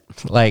deficit.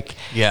 Like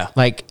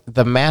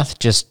the math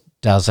just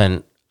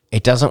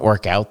doesn't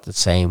work out the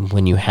same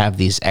when you have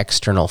these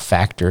external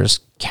factors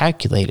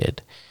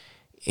calculated.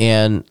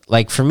 And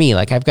like for me,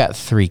 like I've got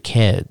 3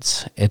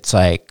 kids. It's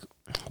like,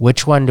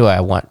 which one do I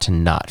want to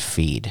not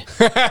feed?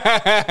 Or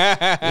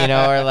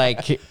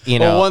like,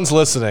 Well, one's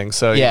listening,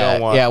 so you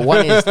don't want. Yeah,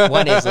 one is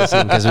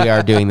listening because we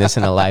are doing this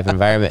in a live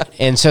environment.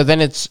 And so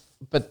then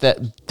but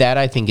that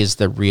I think is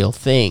the real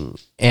thing.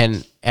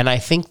 And I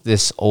think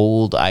this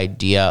old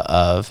idea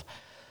of,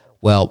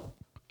 well,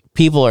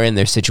 people are in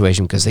their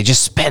situation because they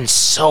just spend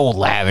so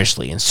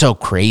lavishly and so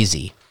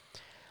crazy.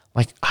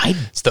 Like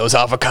it's those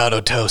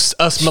avocado toasts.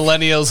 Us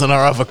millennials and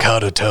our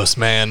avocado toast,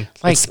 man.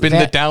 Like it's been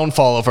the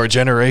downfall of our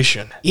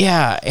generation.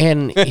 Yeah,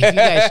 and if you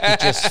guys could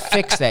just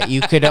fix that,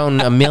 you could own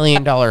 $1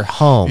 million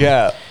home.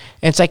 Yeah.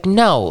 And it's like,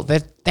 no,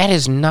 that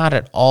is not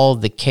at all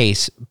the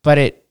case.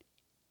 But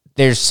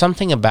there's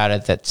something about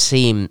it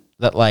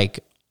that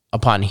like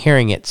upon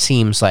hearing it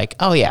seems like,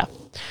 oh yeah,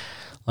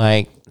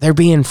 like they're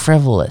being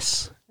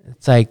frivolous.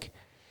 It's like,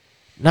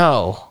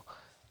 no,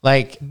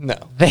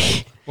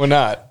 we're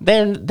not.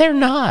 They're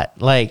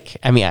not. Like,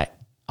 I mean,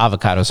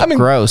 avocados are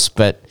gross,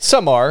 but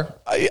some are.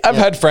 I've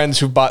had friends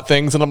who bought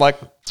things, and I'm like,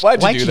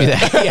 why'd you do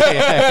that?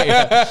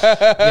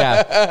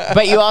 Yeah.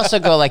 But you also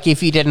go like,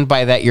 if you didn't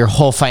buy that, your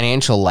whole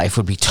financial life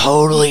would be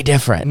totally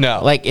different.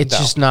 No, like it's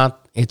just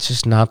not.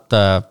 It's not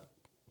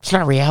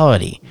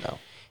reality. No.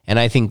 And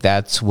I think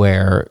that's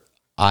where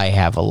I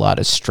have a lot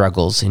of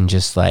struggles in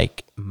just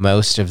like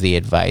most of the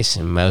advice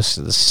and most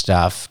of the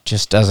stuff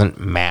just doesn't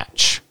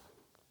match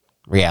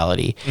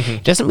reality.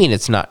 Mm-hmm. Doesn't mean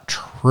it's not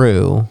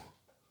true.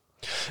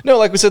 No,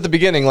 like we said at the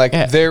beginning, like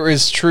there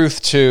is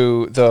truth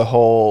to the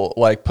whole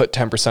like put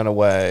 10%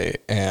 away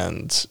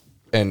and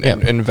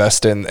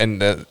invest in,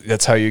 and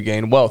that's how you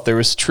gain wealth. There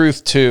is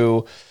truth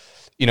to,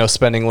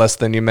 spending less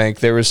than you make.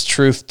 There is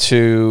truth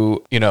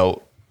to,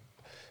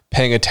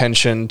 paying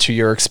attention to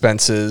your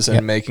expenses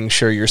and making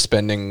sure you're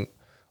spending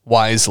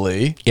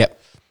wisely. Yep.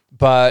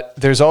 But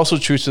there's also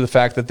truth to the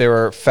fact that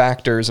there are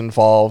factors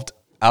involved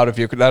out of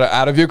your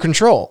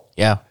control.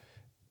 Yeah.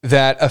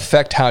 That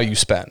affect how you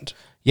spend.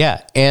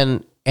 Yeah.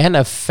 And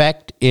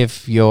affect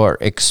if your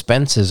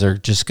expenses are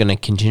just going to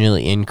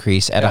continually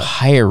increase at a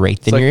higher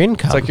rate than your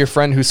income. It's like your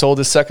friend who sold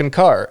his second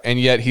car and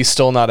yet he's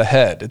still not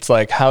ahead. It's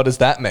like, how does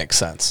that make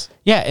sense?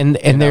 Yeah.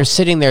 And they're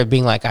sitting there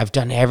being like, I've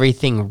done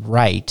everything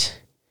right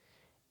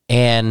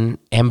and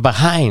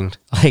behind.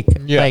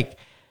 Like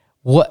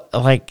what,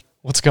 like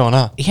what's going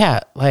on?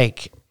 Yeah.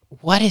 Like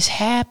what is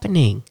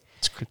happening?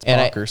 It's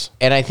bonkers.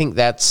 And I think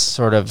that's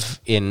sort of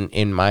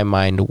in my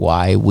mind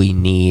why we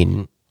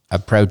need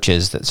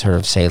approaches that sort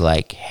of say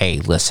like, hey,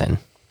 listen,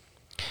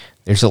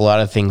 there's a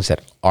lot of things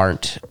that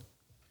aren't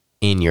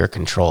in your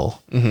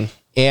control. Mm-hmm.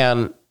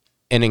 And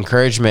an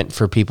encouragement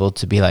for people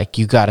to be like,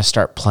 you got to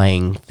start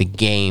playing the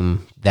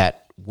game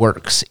that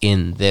works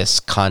in this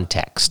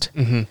context.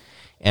 Mm-hmm.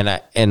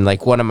 And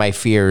like one of my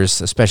fears,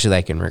 especially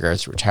like in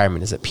regards to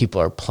retirement, is that people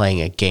are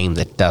playing a game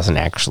that doesn't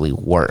actually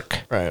work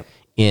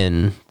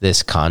in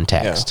this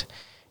context,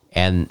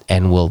 and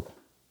we'll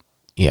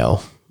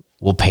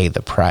pay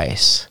the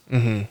price.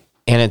 Mm-hmm.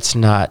 And it's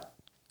not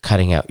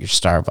cutting out your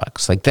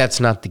Starbucks. Like that's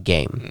not the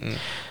game. Mm-hmm.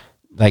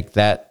 Like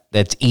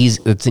that's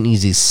easy. That's an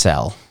easy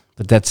sell,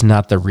 but that's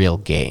not the real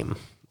game.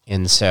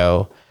 And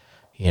so,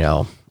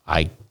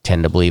 I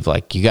tend to believe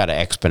like you got to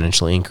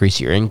exponentially increase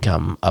your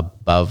income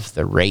above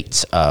the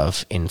rates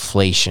of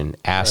inflation,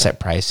 asset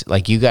price.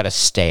 Like you got to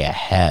stay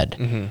ahead.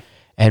 Mm-hmm.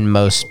 And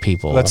most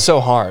people, that's so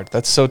hard.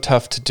 That's so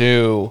tough to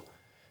do,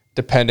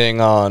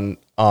 depending on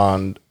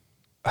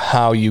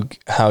how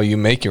you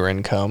make your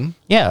income.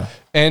 Yeah.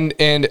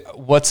 And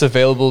what's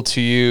available to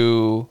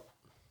you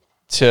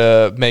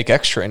to make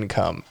extra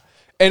income.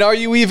 And are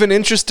you even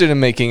interested in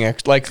making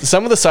like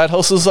some of the side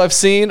hustles I've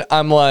seen,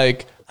 I'm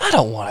like, I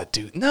don't want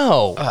to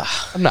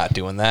I'm not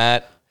doing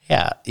that.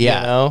 Yeah.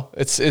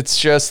 It's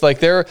just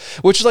like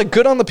which is like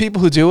good on the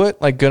people who do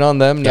it, like good on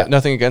them,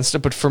 nothing against it.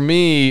 But for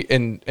me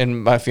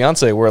and my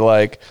fiance, we're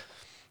like,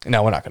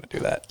 no, we're not going to do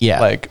that. Yeah.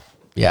 Like,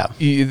 you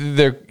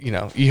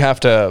have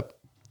to,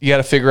 you got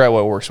to figure out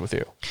what works with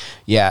you.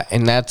 Yeah.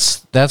 And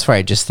that's where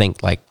I just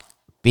think like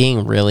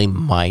being really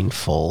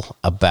mindful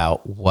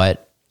about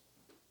what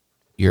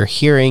you're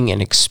hearing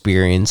and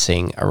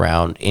experiencing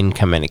around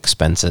income and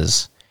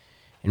expenses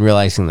and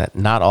realizing that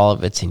not all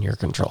of it's in your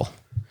control.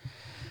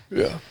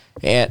 Yeah.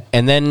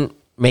 And then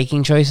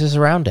making choices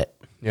around it.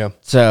 Yeah.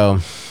 So,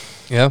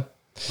 yeah.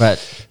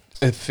 But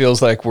it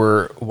feels like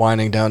we're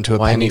winding down to a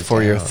penny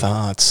for your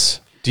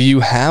thoughts. Do you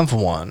have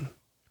one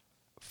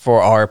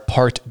for our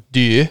part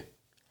 2?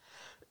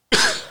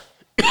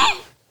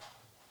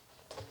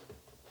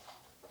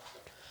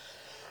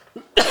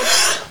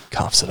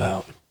 coughs it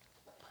out.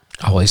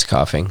 Always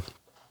coughing.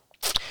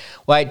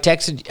 Well,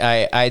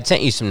 I had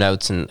sent you some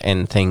notes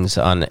and things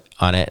on it,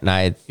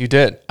 and You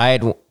did. I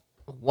had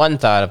one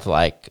thought of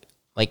like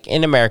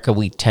in America,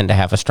 we tend to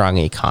have a strong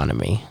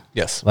economy.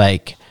 Yes.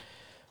 Like,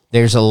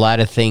 there's a lot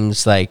of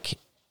things like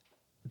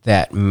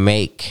that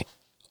make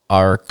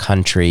our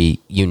country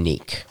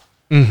unique.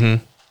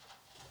 Mm-hmm.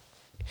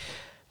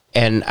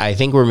 And I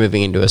think we're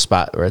moving into a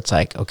spot where it's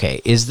like, okay,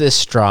 is this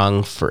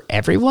strong for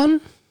everyone,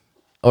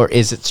 or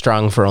is it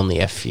strong for only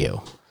a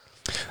few?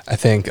 I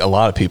think a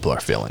lot of people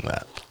are feeling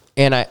that.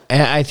 And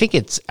I think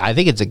it's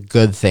a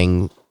good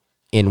thing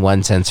in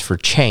one sense for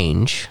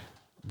change,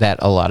 that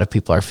a lot of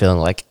people are feeling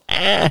like,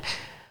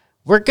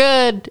 we're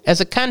good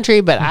as a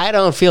country, but I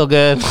don't feel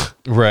good.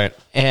 Right.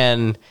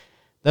 And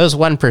those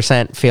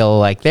 1% feel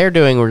like they're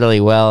doing really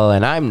well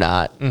and I'm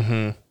not.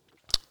 Mm-hmm.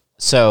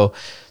 So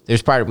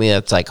there's part of me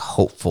that's like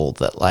hopeful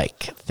that like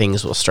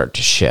things will start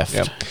to shift.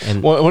 Yep.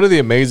 And one of the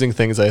amazing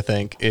things I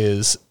think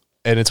is,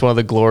 and it's one of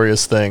the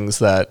glorious things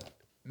that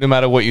no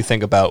matter what you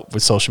think about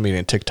with social media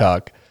and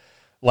TikTok,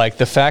 like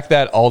the fact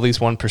that all these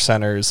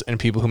 1%ers and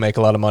people who make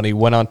a lot of money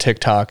went on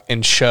TikTok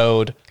and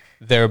showed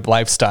their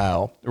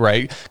lifestyle,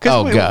 right?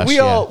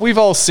 Because we've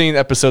all seen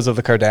episodes of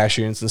the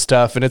Kardashians and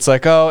stuff, and it's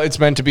like, oh, it's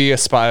meant to be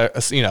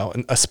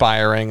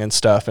aspiring and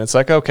stuff, and it's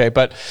like, okay,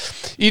 but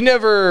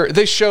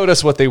they showed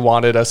us what they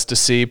wanted us to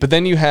see, but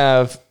then you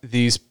have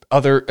these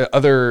other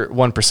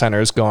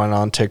 1%ers going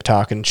on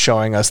TikTok and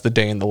showing us the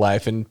day in the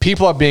life, and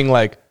people are being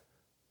like,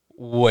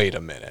 wait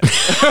a minute.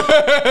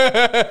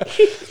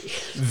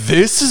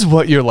 This is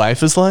what your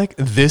life is like?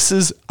 This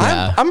is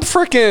I'm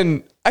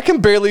freaking, I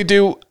can barely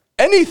do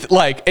anything,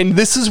 like, and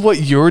this is what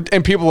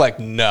and people are like,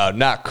 no,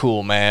 not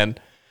cool, man.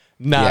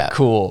 Not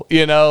cool.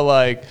 You know,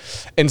 like,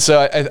 and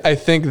so I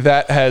think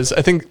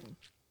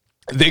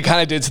they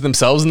kind of did to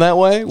themselves in that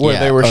way, where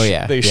they were,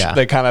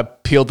 they kind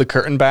of peeled the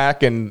curtain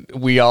back and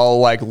we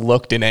all like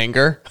looked in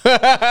anger.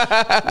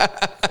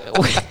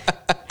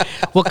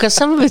 Well, because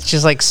some of it's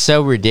just like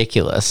so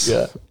ridiculous.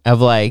 Yeah. Of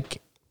like,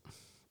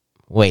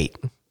 wait,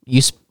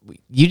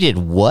 you did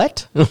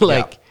what?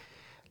 like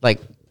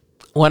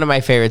one of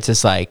my favorites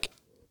is like,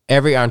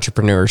 every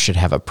entrepreneur should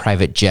have a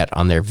private jet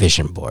on their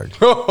vision board.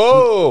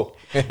 Oh,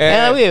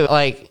 and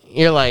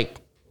you're like,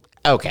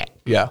 okay,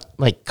 yeah,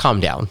 like calm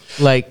down.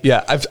 Like,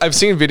 yeah, I've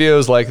seen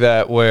videos like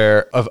that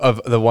where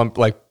of the one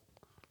like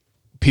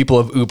people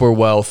of uber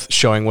wealth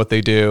showing what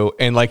they do,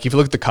 and like if you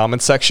look at the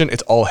comment section,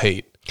 it's all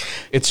hate.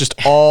 It's just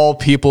all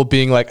people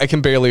being like, I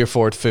can barely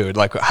afford food.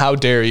 Like, how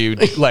dare you?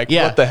 Like,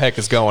 what the heck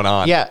is going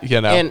on? Yeah,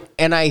 you know.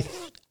 And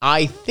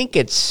I think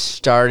it's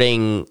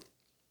starting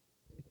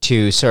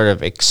to sort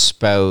of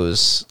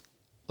expose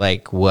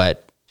like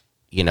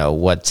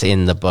what's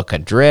in the book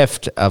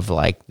Adrift, of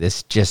like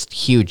this just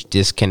huge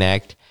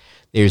disconnect.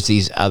 There's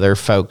these other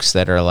folks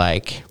that are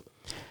like,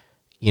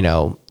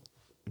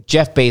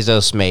 Jeff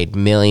Bezos made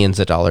millions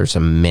of dollars a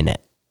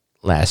minute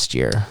last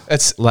year.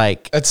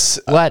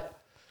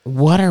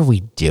 What are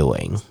we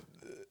doing?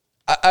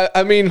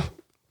 I mean,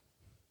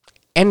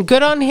 and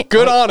good on him.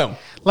 Good on him.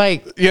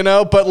 Like,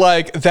 but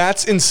like,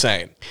 that's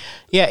insane.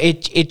 Yeah.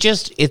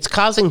 It's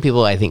causing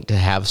people, I think, to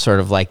have sort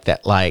of like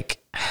that,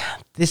 like,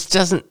 this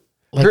doesn't,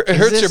 like, it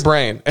hurts your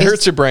brain. It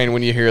hurts your brain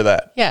when you hear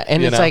that. Yeah.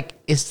 And it's like,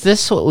 is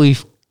this what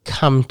we've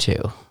come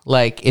to?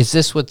 Like, is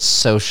this what's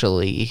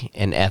socially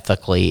and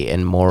ethically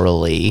and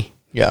morally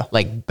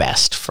like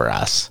best for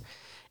us?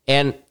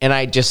 And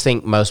I just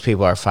think most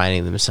people are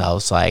finding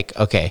themselves like,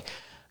 okay,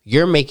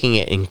 you're making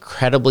it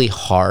incredibly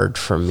hard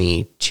for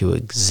me to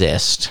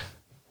exist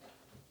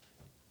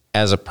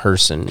as a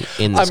person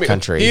in this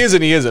country. He is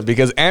and he isn't,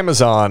 because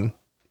Amazon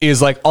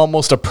is like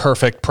almost a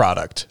perfect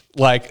product.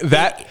 Like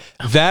that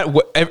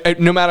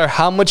no matter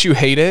how much you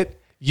hate it,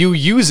 you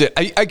use it.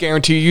 I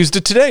guarantee you used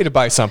it today to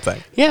buy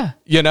something. Yeah.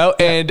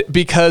 And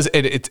because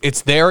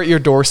it's there at your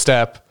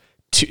doorstep,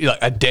 like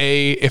a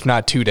day, if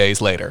not 2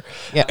 days later.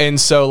 Yeah. And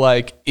so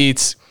like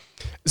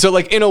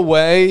in a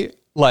way,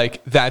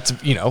 like that's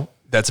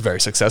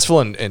very successful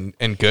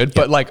and good,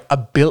 but like a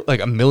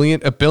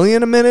billion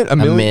a minute, a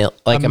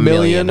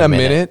million a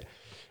minute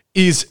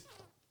is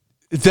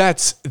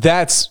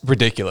that's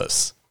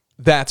ridiculous.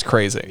 That's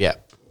crazy. Yeah.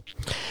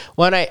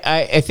 Well,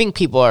 I think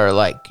people are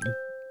like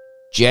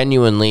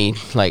genuinely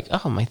like,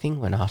 oh, my thing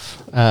went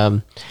off.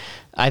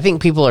 I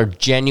think people are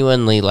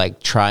genuinely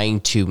like trying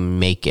to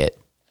make it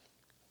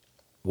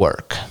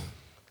work.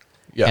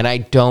 Yeah. And I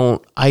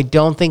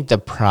don't think the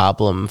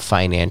problem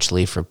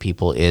financially for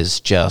people is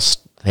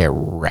just they're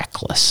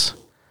reckless.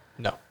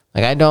 No.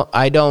 Like I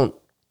don't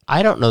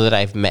know that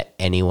I've met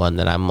anyone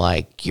that I'm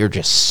like, you're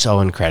just so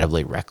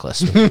incredibly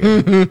reckless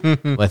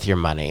with your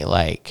money.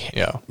 Like,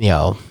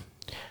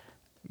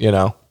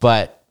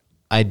 but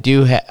I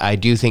do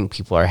think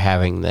people are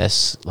having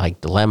this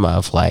like dilemma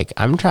of like,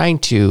 I'm trying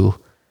to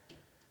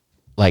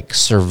like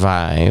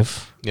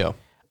survive. Yeah.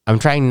 I'm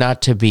trying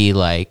not to be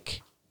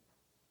like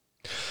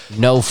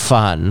no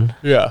fun.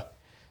 Yeah.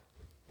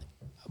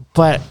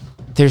 But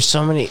there's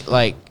so many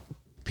like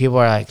people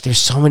are like, there's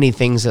so many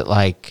things that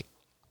like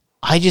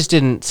I just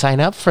didn't sign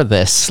up for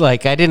this.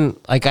 Like I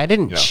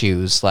didn't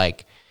choose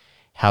like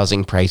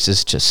housing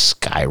prices to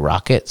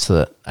skyrocket so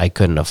that I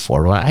couldn't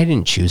afford one. I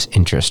didn't choose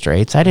interest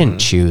rates. I didn't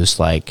choose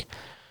like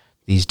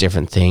these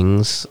different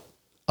things.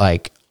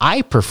 Like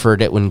I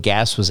preferred it when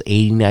gas was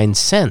 89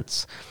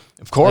 cents.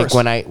 Of course. Like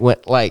when I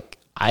went, like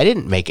I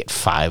didn't make it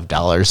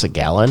 $5 a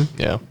gallon.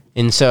 Yeah.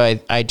 And so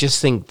I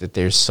just think that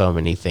there's so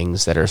many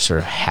things that are sort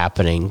of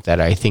happening that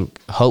I think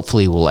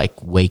hopefully will like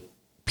wake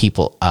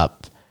people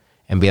up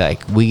and be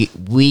like,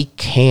 we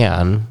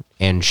can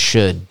and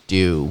should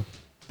do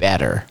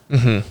better.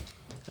 And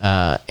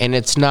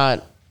it's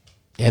not,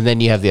 and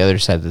then you have the other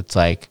side that's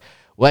like,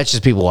 well, that's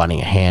just people wanting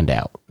a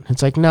handout.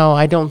 It's like, no,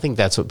 I don't think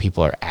that's what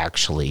people are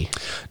actually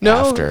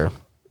after.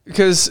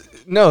 Because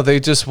they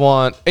just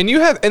want, and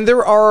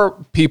there are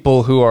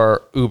people who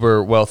are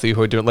uber wealthy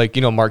who are doing, like,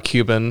 Mark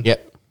Cuban.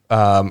 Yep.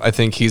 I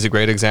think he's a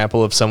great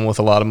example of someone with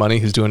a lot of money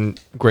who's doing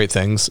great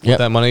things with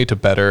that money to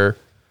better,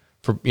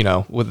 from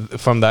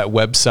that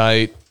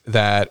website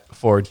that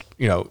for,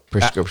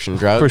 Prescription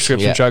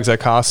drugs that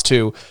cost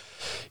to,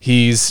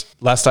 he's,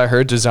 last I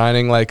heard,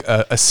 designing like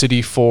a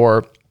city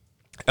for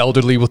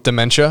elderly with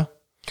dementia.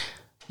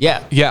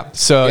 Yeah. Yeah.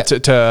 So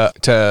so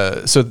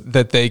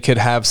that they could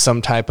have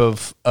some type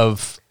of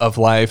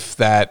life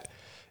that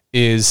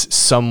is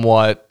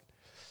somewhat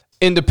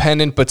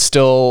independent, but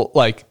still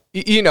like,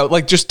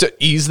 like just to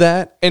ease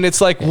that. And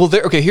it's like, well,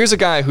 here's a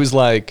guy who's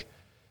like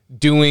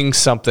doing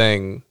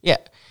something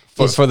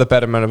for the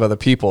betterment of other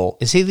people.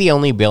 Is he the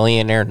only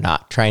billionaire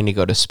not trying to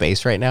go to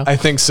space right now? I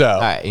think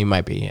so. He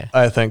might be. Yeah.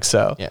 I think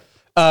so. Yeah.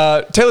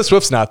 Taylor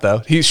Swift's not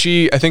though. I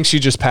think she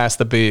just passed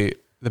the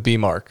B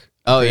mark.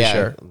 Oh yeah,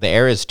 sure. The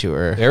Eras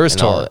tour. The Eras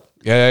tour.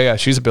 Yeah.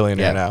 She's a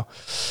billionaire now.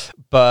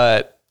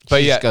 But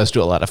she just goes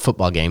to a lot of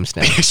football games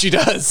now. She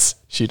does.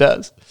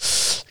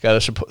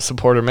 Got to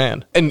support her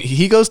man, and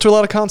he goes to a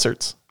lot of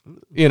concerts.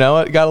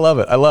 Gotta love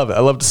it. I love it. I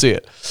love to see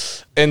it.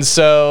 And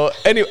so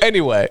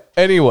anyway,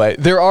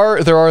 there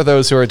are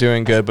those who are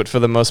doing good, but for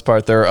the most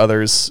part, there are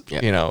others,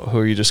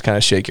 who you just kind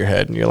of shake your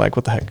head and you're like,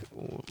 what the heck?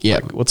 Yeah.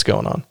 Like, what's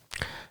going on?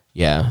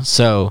 Yeah.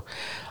 So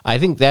I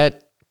think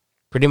that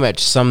pretty much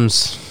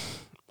sums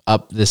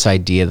up this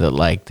idea that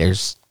like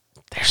there's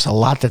a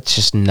lot that's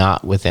just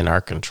not within our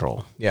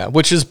control. Yeah,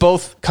 which is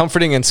both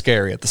comforting and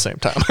scary at the same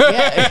time.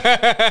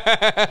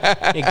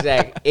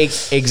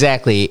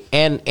 Exactly.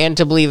 And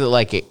to believe that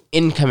like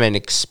income and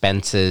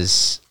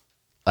expenses,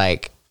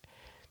 like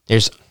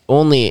there's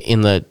only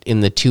in the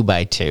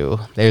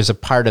 2x2, there's a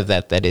part of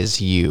that is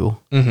you.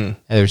 And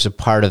there's a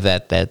part of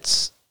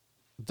that's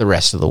the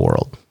rest of the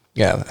world.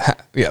 Yeah.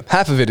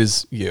 Half of it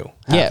is you.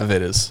 Half of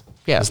it is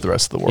the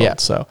rest of the world. Yeah.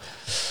 So,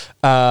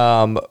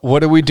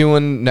 what are we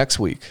doing next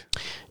week?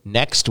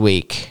 Next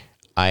week,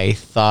 I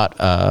thought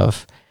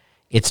of,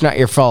 it's not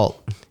your fault.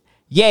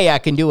 Yay, I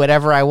can do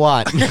whatever I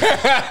want.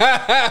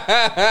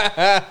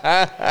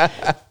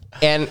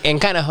 and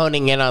kind of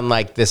honing in on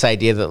like this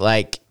idea that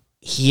like,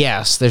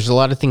 yes, there's a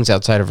lot of things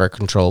outside of our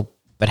control,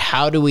 but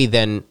how do we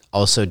then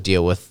also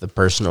deal with the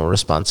personal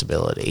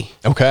responsibility?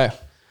 Okay.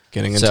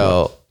 Getting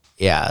into it.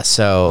 Yeah.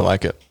 So I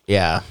like it.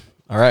 Yeah.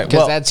 All right.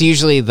 Because that's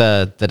usually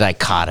the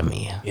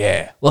dichotomy.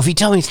 Yeah. Well, if you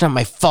tell me it's not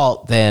my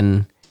fault,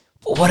 then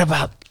what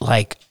about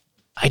like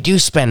I do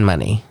spend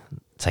money?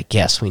 It's like,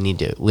 yes, we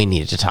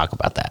needed to talk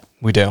about that.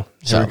 We do.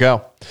 Here we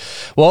go.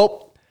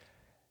 Well,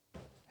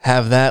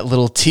 have that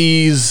little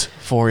tease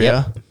for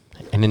you.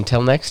 And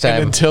until next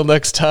time.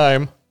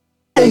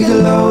 Take a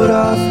load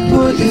off,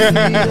 put your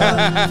feet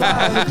up.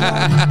 5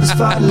 o'clock is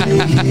finally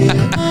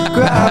here.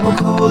 Grab a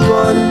cold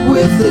one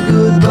with a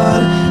good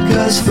bud,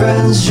 'cause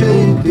friends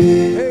drink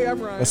beer. Hey,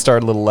 I'm Ryan. I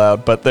started a little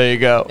loud, but there you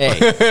go. Hey.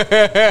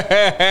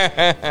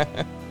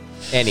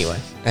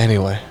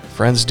 Anyway,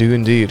 friends do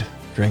indeed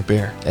drink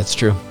beer. That's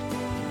true.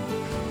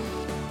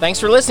 Thanks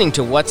for listening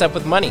to What's Up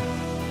with Money.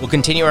 We'll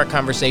continue our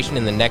conversation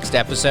in the next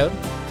episode,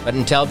 but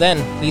until then,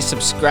 please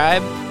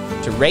subscribe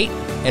to rate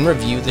and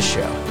review the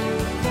show.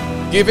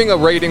 Giving a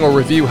rating or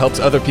review helps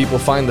other people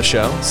find the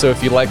show, so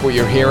if you like what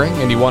you're hearing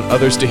and you want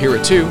others to hear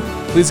it too,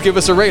 please give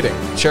us a rating,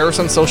 share us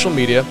on social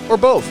media, or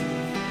both.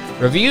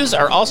 Reviews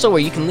are also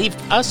where you can leave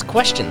us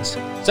questions.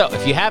 So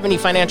if you have any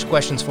financial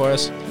questions for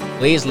us,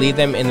 please leave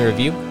them in the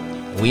review.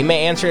 We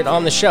may answer it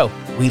on the show.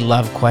 We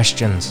love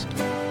questions.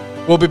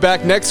 We'll be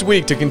back next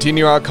week to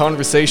continue our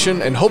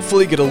conversation and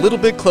hopefully get a little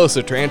bit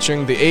closer to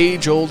answering the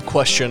age-old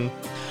question,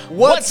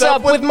 What's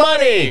up with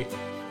money?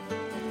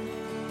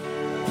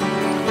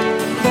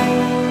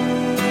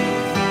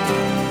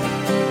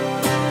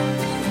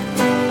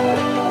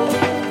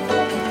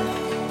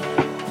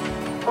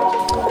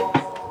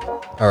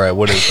 All right,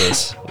 what is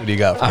this? What do you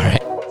got for me? All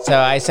right. So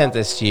I sent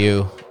this to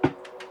you.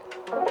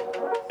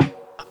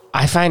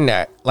 I find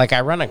that, like,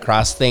 I run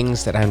across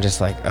things that I'm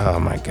just like, oh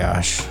my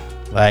gosh.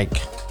 Like,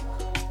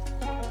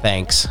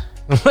 thanks.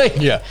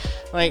 Yeah.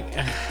 Like,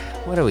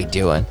 what are we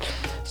doing?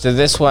 So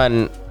this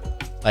one,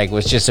 like,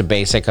 was just a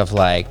basic of,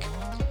 like,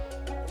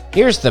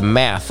 here's the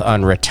math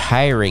on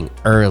retiring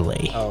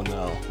early. Oh,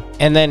 no.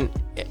 And then,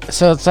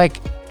 so it's like,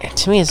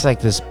 to me, it's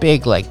like this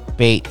big like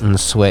bait and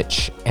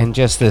switch, and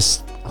just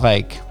this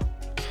like,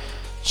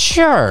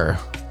 sure,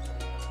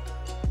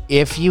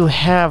 if you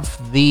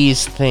have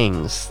these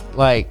things,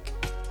 like,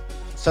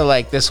 so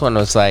like this one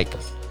was like,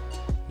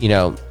 you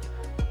know,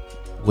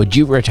 would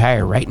you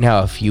retire right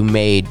now if you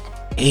made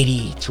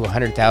 80 to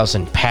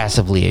 100,000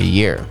 passively a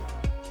year?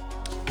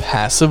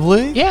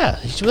 Passively? Yeah,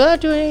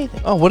 without doing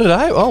anything. Oh, what did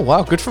I? Oh,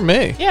 wow, good for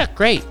me. Yeah,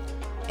 great.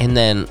 And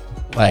then,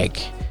 like,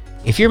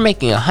 if you're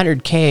making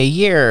 100K a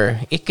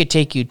year, it could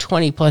take you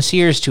 20 plus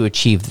years to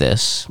achieve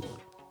this.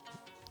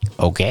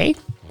 Okay,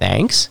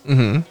 thanks.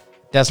 Mm-hmm.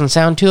 Doesn't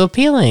sound too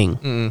appealing.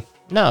 Mm.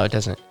 No, it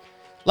doesn't.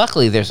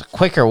 Luckily, there's a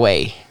quicker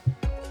way.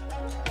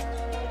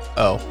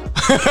 Oh.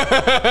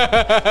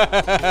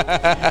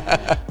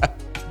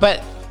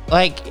 But,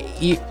 like,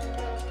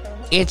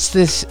 it's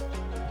this,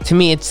 to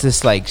me, it's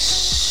this, like,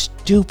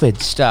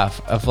 stupid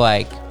stuff of,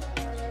 like,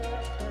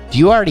 do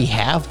you already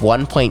have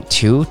 $1.2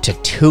 to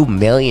 $2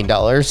 million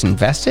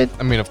invested?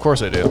 I mean, of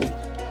course I do.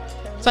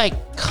 It's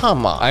like,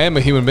 come on. I am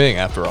a human being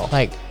after all.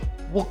 Like,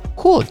 well,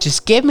 cool.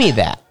 Just give me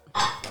that.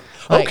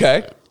 Like,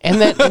 okay. And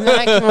then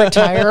I can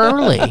retire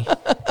early.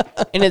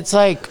 And it's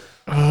like,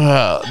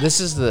 this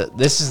is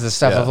the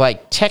stuff of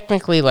like,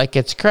 technically, like,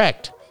 it's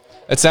correct.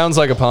 It sounds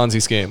like a Ponzi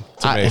scheme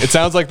to me. It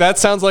sounds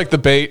like the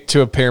bait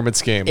to a pyramid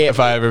scheme if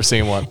I ever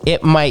seen one.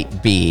 It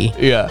might be.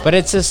 Yeah. But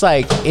it's just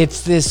like,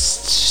 it's this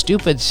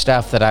stupid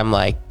stuff that I'm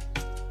like,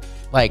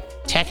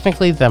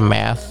 technically the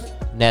math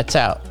nets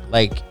out.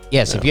 Like,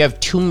 yes, if you have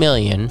 2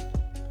 million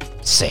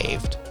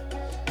saved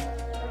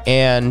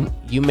and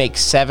you make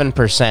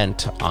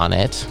 7% on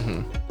it,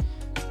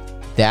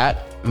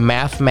 that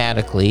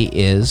mathematically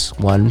is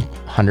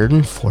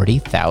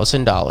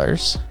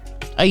 $140,000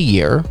 a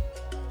year.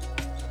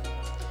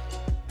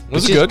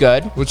 Which is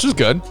good. Which is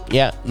good.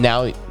 Yeah.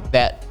 Now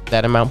that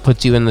amount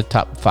puts you in the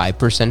top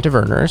 5% of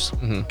earners.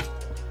 Mm-hmm.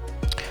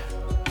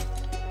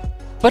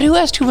 But who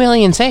has 2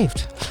 million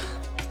saved?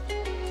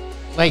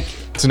 Like,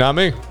 it's not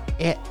me.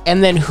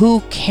 And then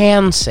who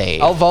can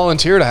save? I'll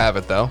volunteer to have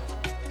it though.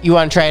 You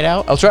want to try it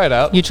out? I'll try it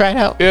out. You try it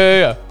out?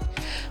 Yeah.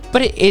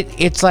 But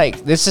it's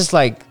like, this is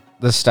like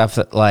the stuff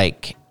that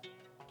like,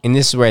 and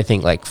this is where I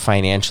think like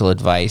financial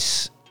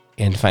advice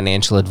and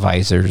financial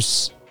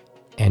advisors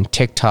and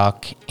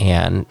TikTok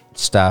and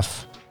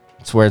stuff,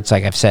 it's where it's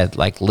like I've said,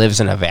 like, lives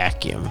in a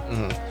vacuum.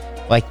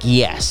 Mm-hmm. Like,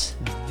 yes,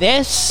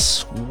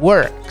 this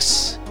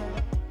works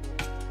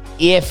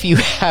if you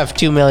have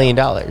 $2 million.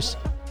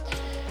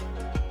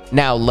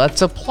 Now,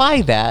 let's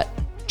apply that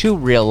to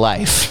real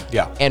life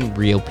and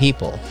real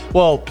people.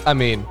 Well, I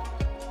mean,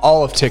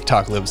 all of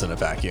TikTok lives in a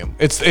vacuum.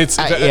 It's it's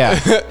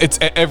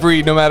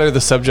every, no matter the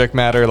subject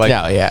matter, like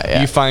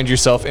you find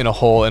yourself in a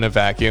hole in a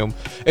vacuum.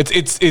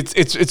 It's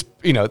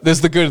you know, there's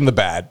the good and the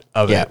bad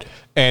of it,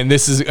 and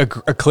this is a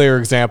clear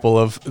example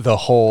of the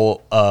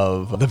whole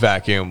of the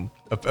vacuum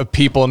of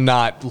people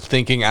not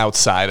thinking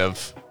outside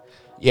of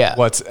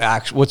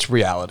what's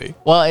reality.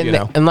 Well,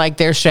 and like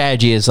their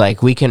strategy is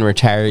like, we can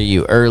retire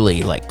you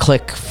early. Like,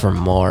 click for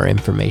more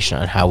information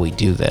on how we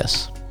do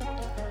this.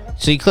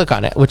 So you click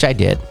on it, which I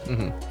did,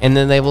 and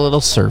then they have a little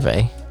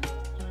survey.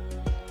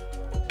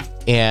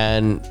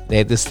 And they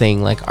had this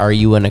thing like, are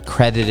you an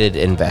accredited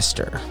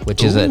investor?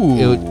 Which is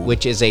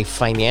a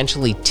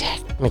financially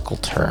technical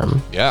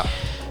term. Yeah.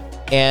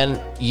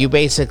 And you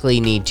basically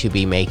need to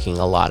be making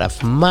a lot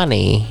of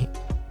money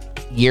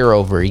year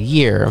over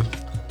year,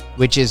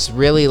 which is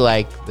really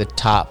like the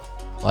top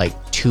like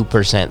 2%,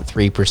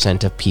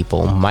 3% of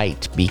people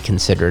might be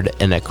considered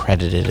an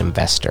accredited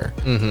investor.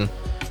 Mm-hmm.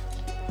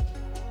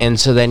 And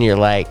so then you're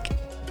like,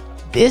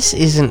 this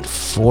isn't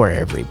for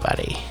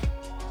everybody.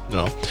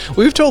 No.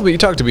 You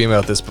talked to me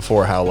about this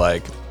before, how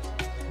like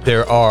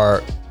there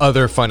are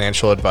other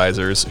financial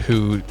advisors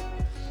who,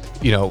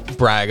 you know,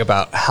 brag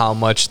about how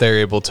much they're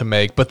able to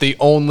make, but they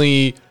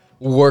only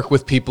work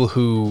with people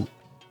who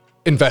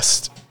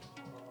invest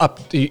up,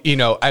 you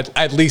know,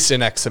 at least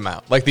an X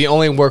amount. Like, they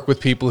only work with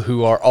people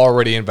who are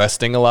already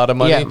investing a lot of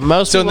money.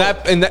 Yeah, so in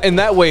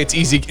that way, it's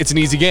easy. It's an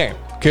easy game.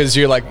 Because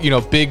you're like, you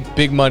know,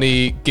 big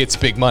money gets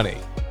big money,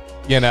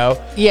 you know?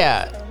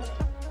 Yeah,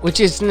 which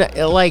is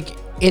like,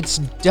 it's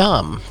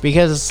dumb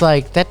because it's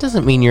like, that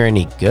doesn't mean you're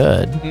any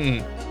good.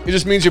 Mm-mm. It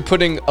just means you're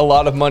putting a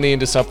lot of money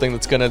into something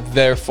that's going to,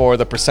 therefore,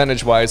 the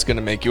percentage-wise, going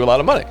to make you a lot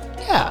of money.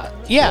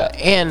 Yeah.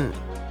 And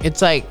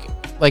it's like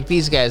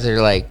these guys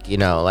are like, you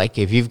know, like,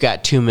 if you've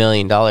got $2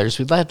 million,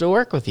 we'd love to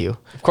work with you.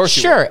 Of course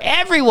you Sure, would.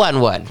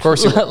 Everyone would. Of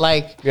course you would.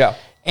 Like, yeah.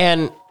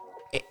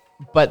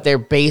 But they're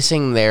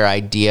basing their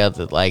idea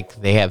that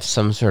like they have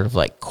some sort of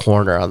like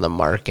corner on the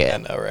market. I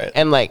know, right?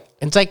 And like,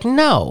 it's like,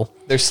 no,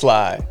 they're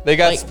sly. They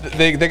got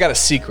they got a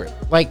secret.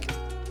 Like,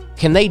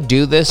 can they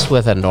do this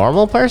with a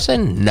normal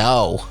person?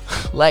 No.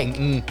 Like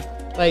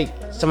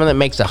someone that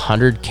makes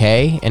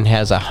 100K and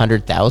has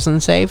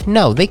 100,000 saved?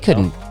 No, they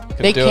couldn't.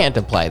 They can't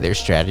apply their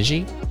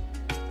strategy.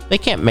 They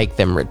can't make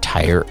them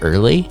retire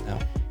early. No.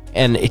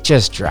 And it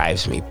just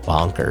drives me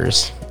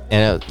bonkers.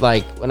 And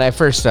like, when I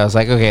first, I was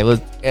like, okay,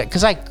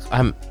 because I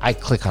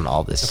click on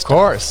all this stuff. Of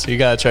course, you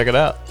gotta check it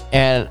out.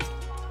 And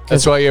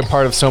That's why you're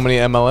part of so many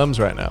MLMs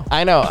right now.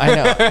 I know.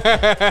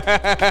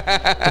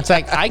 It's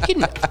like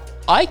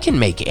I can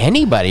make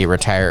anybody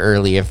retire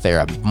early if they're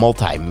a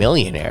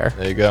multi-millionaire.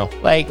 There you go.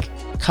 Like,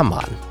 come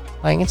on.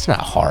 Like, it's not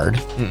hard.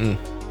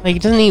 Like,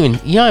 it doesn't even,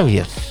 you don't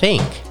even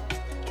think.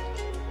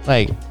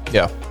 Like,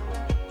 Yeah.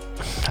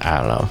 I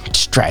don't know. It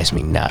just drives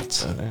me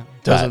nuts.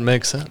 Doesn't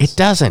make sense. It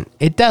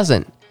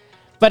doesn't.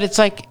 But it's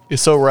like, You're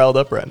so riled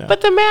up right now.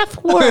 but the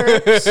math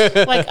works.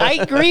 Like, I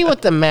agree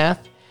with the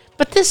math,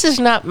 but this is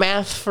not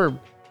math for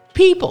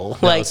people.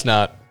 No, Like, it's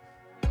not.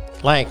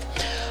 Like,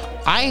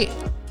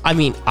 I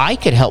mean, I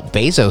could help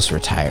Bezos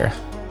retire.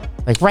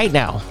 Like, right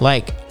now.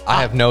 Like,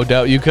 I have no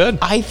doubt you could.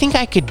 I think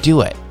I could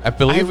do it. I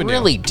believe in you. I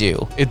really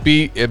do. It'd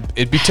be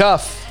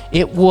tough.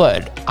 It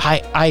would.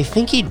 I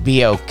think he'd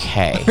be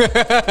okay.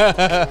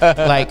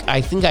 Like,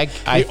 I think I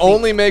He think,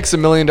 only makes $1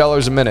 million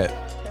a minute.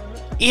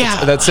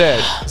 yeah. That's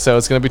it. So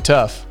it's gonna be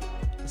tough.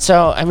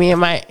 So, I mean,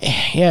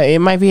 it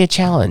might be a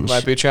challenge.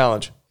 Might be a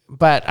challenge.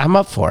 But I'm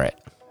up for it.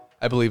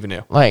 I believe in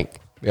you. Like,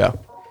 Yeah.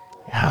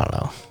 I don't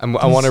know.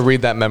 I want to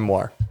read that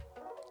memoir.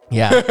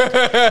 Yeah.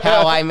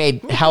 how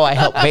I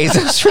helped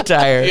Bezos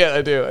retire. Yeah,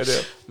 I do.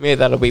 Maybe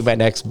that'll be my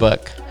next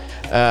book.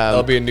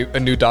 That'll be a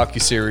new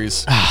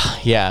docuseries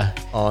Yeah.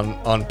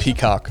 on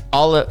Peacock.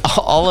 All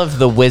of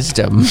the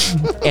wisdom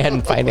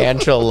and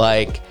financial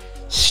like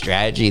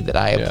strategy that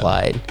I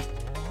applied.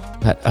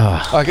 But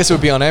Oh, I guess it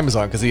would be on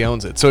Amazon because he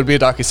owns it. So it'd be a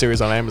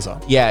docuseries on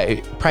Amazon. yeah,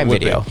 Prime Would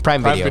Video. be.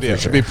 Prime Video. Video.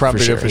 For sure. It'd be Prime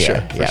Video for sure.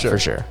 Yeah, For for sure.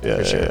 sure. Yeah,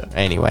 For yeah, sure. yeah.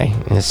 Anyway,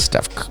 this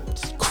stuff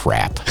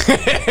crap.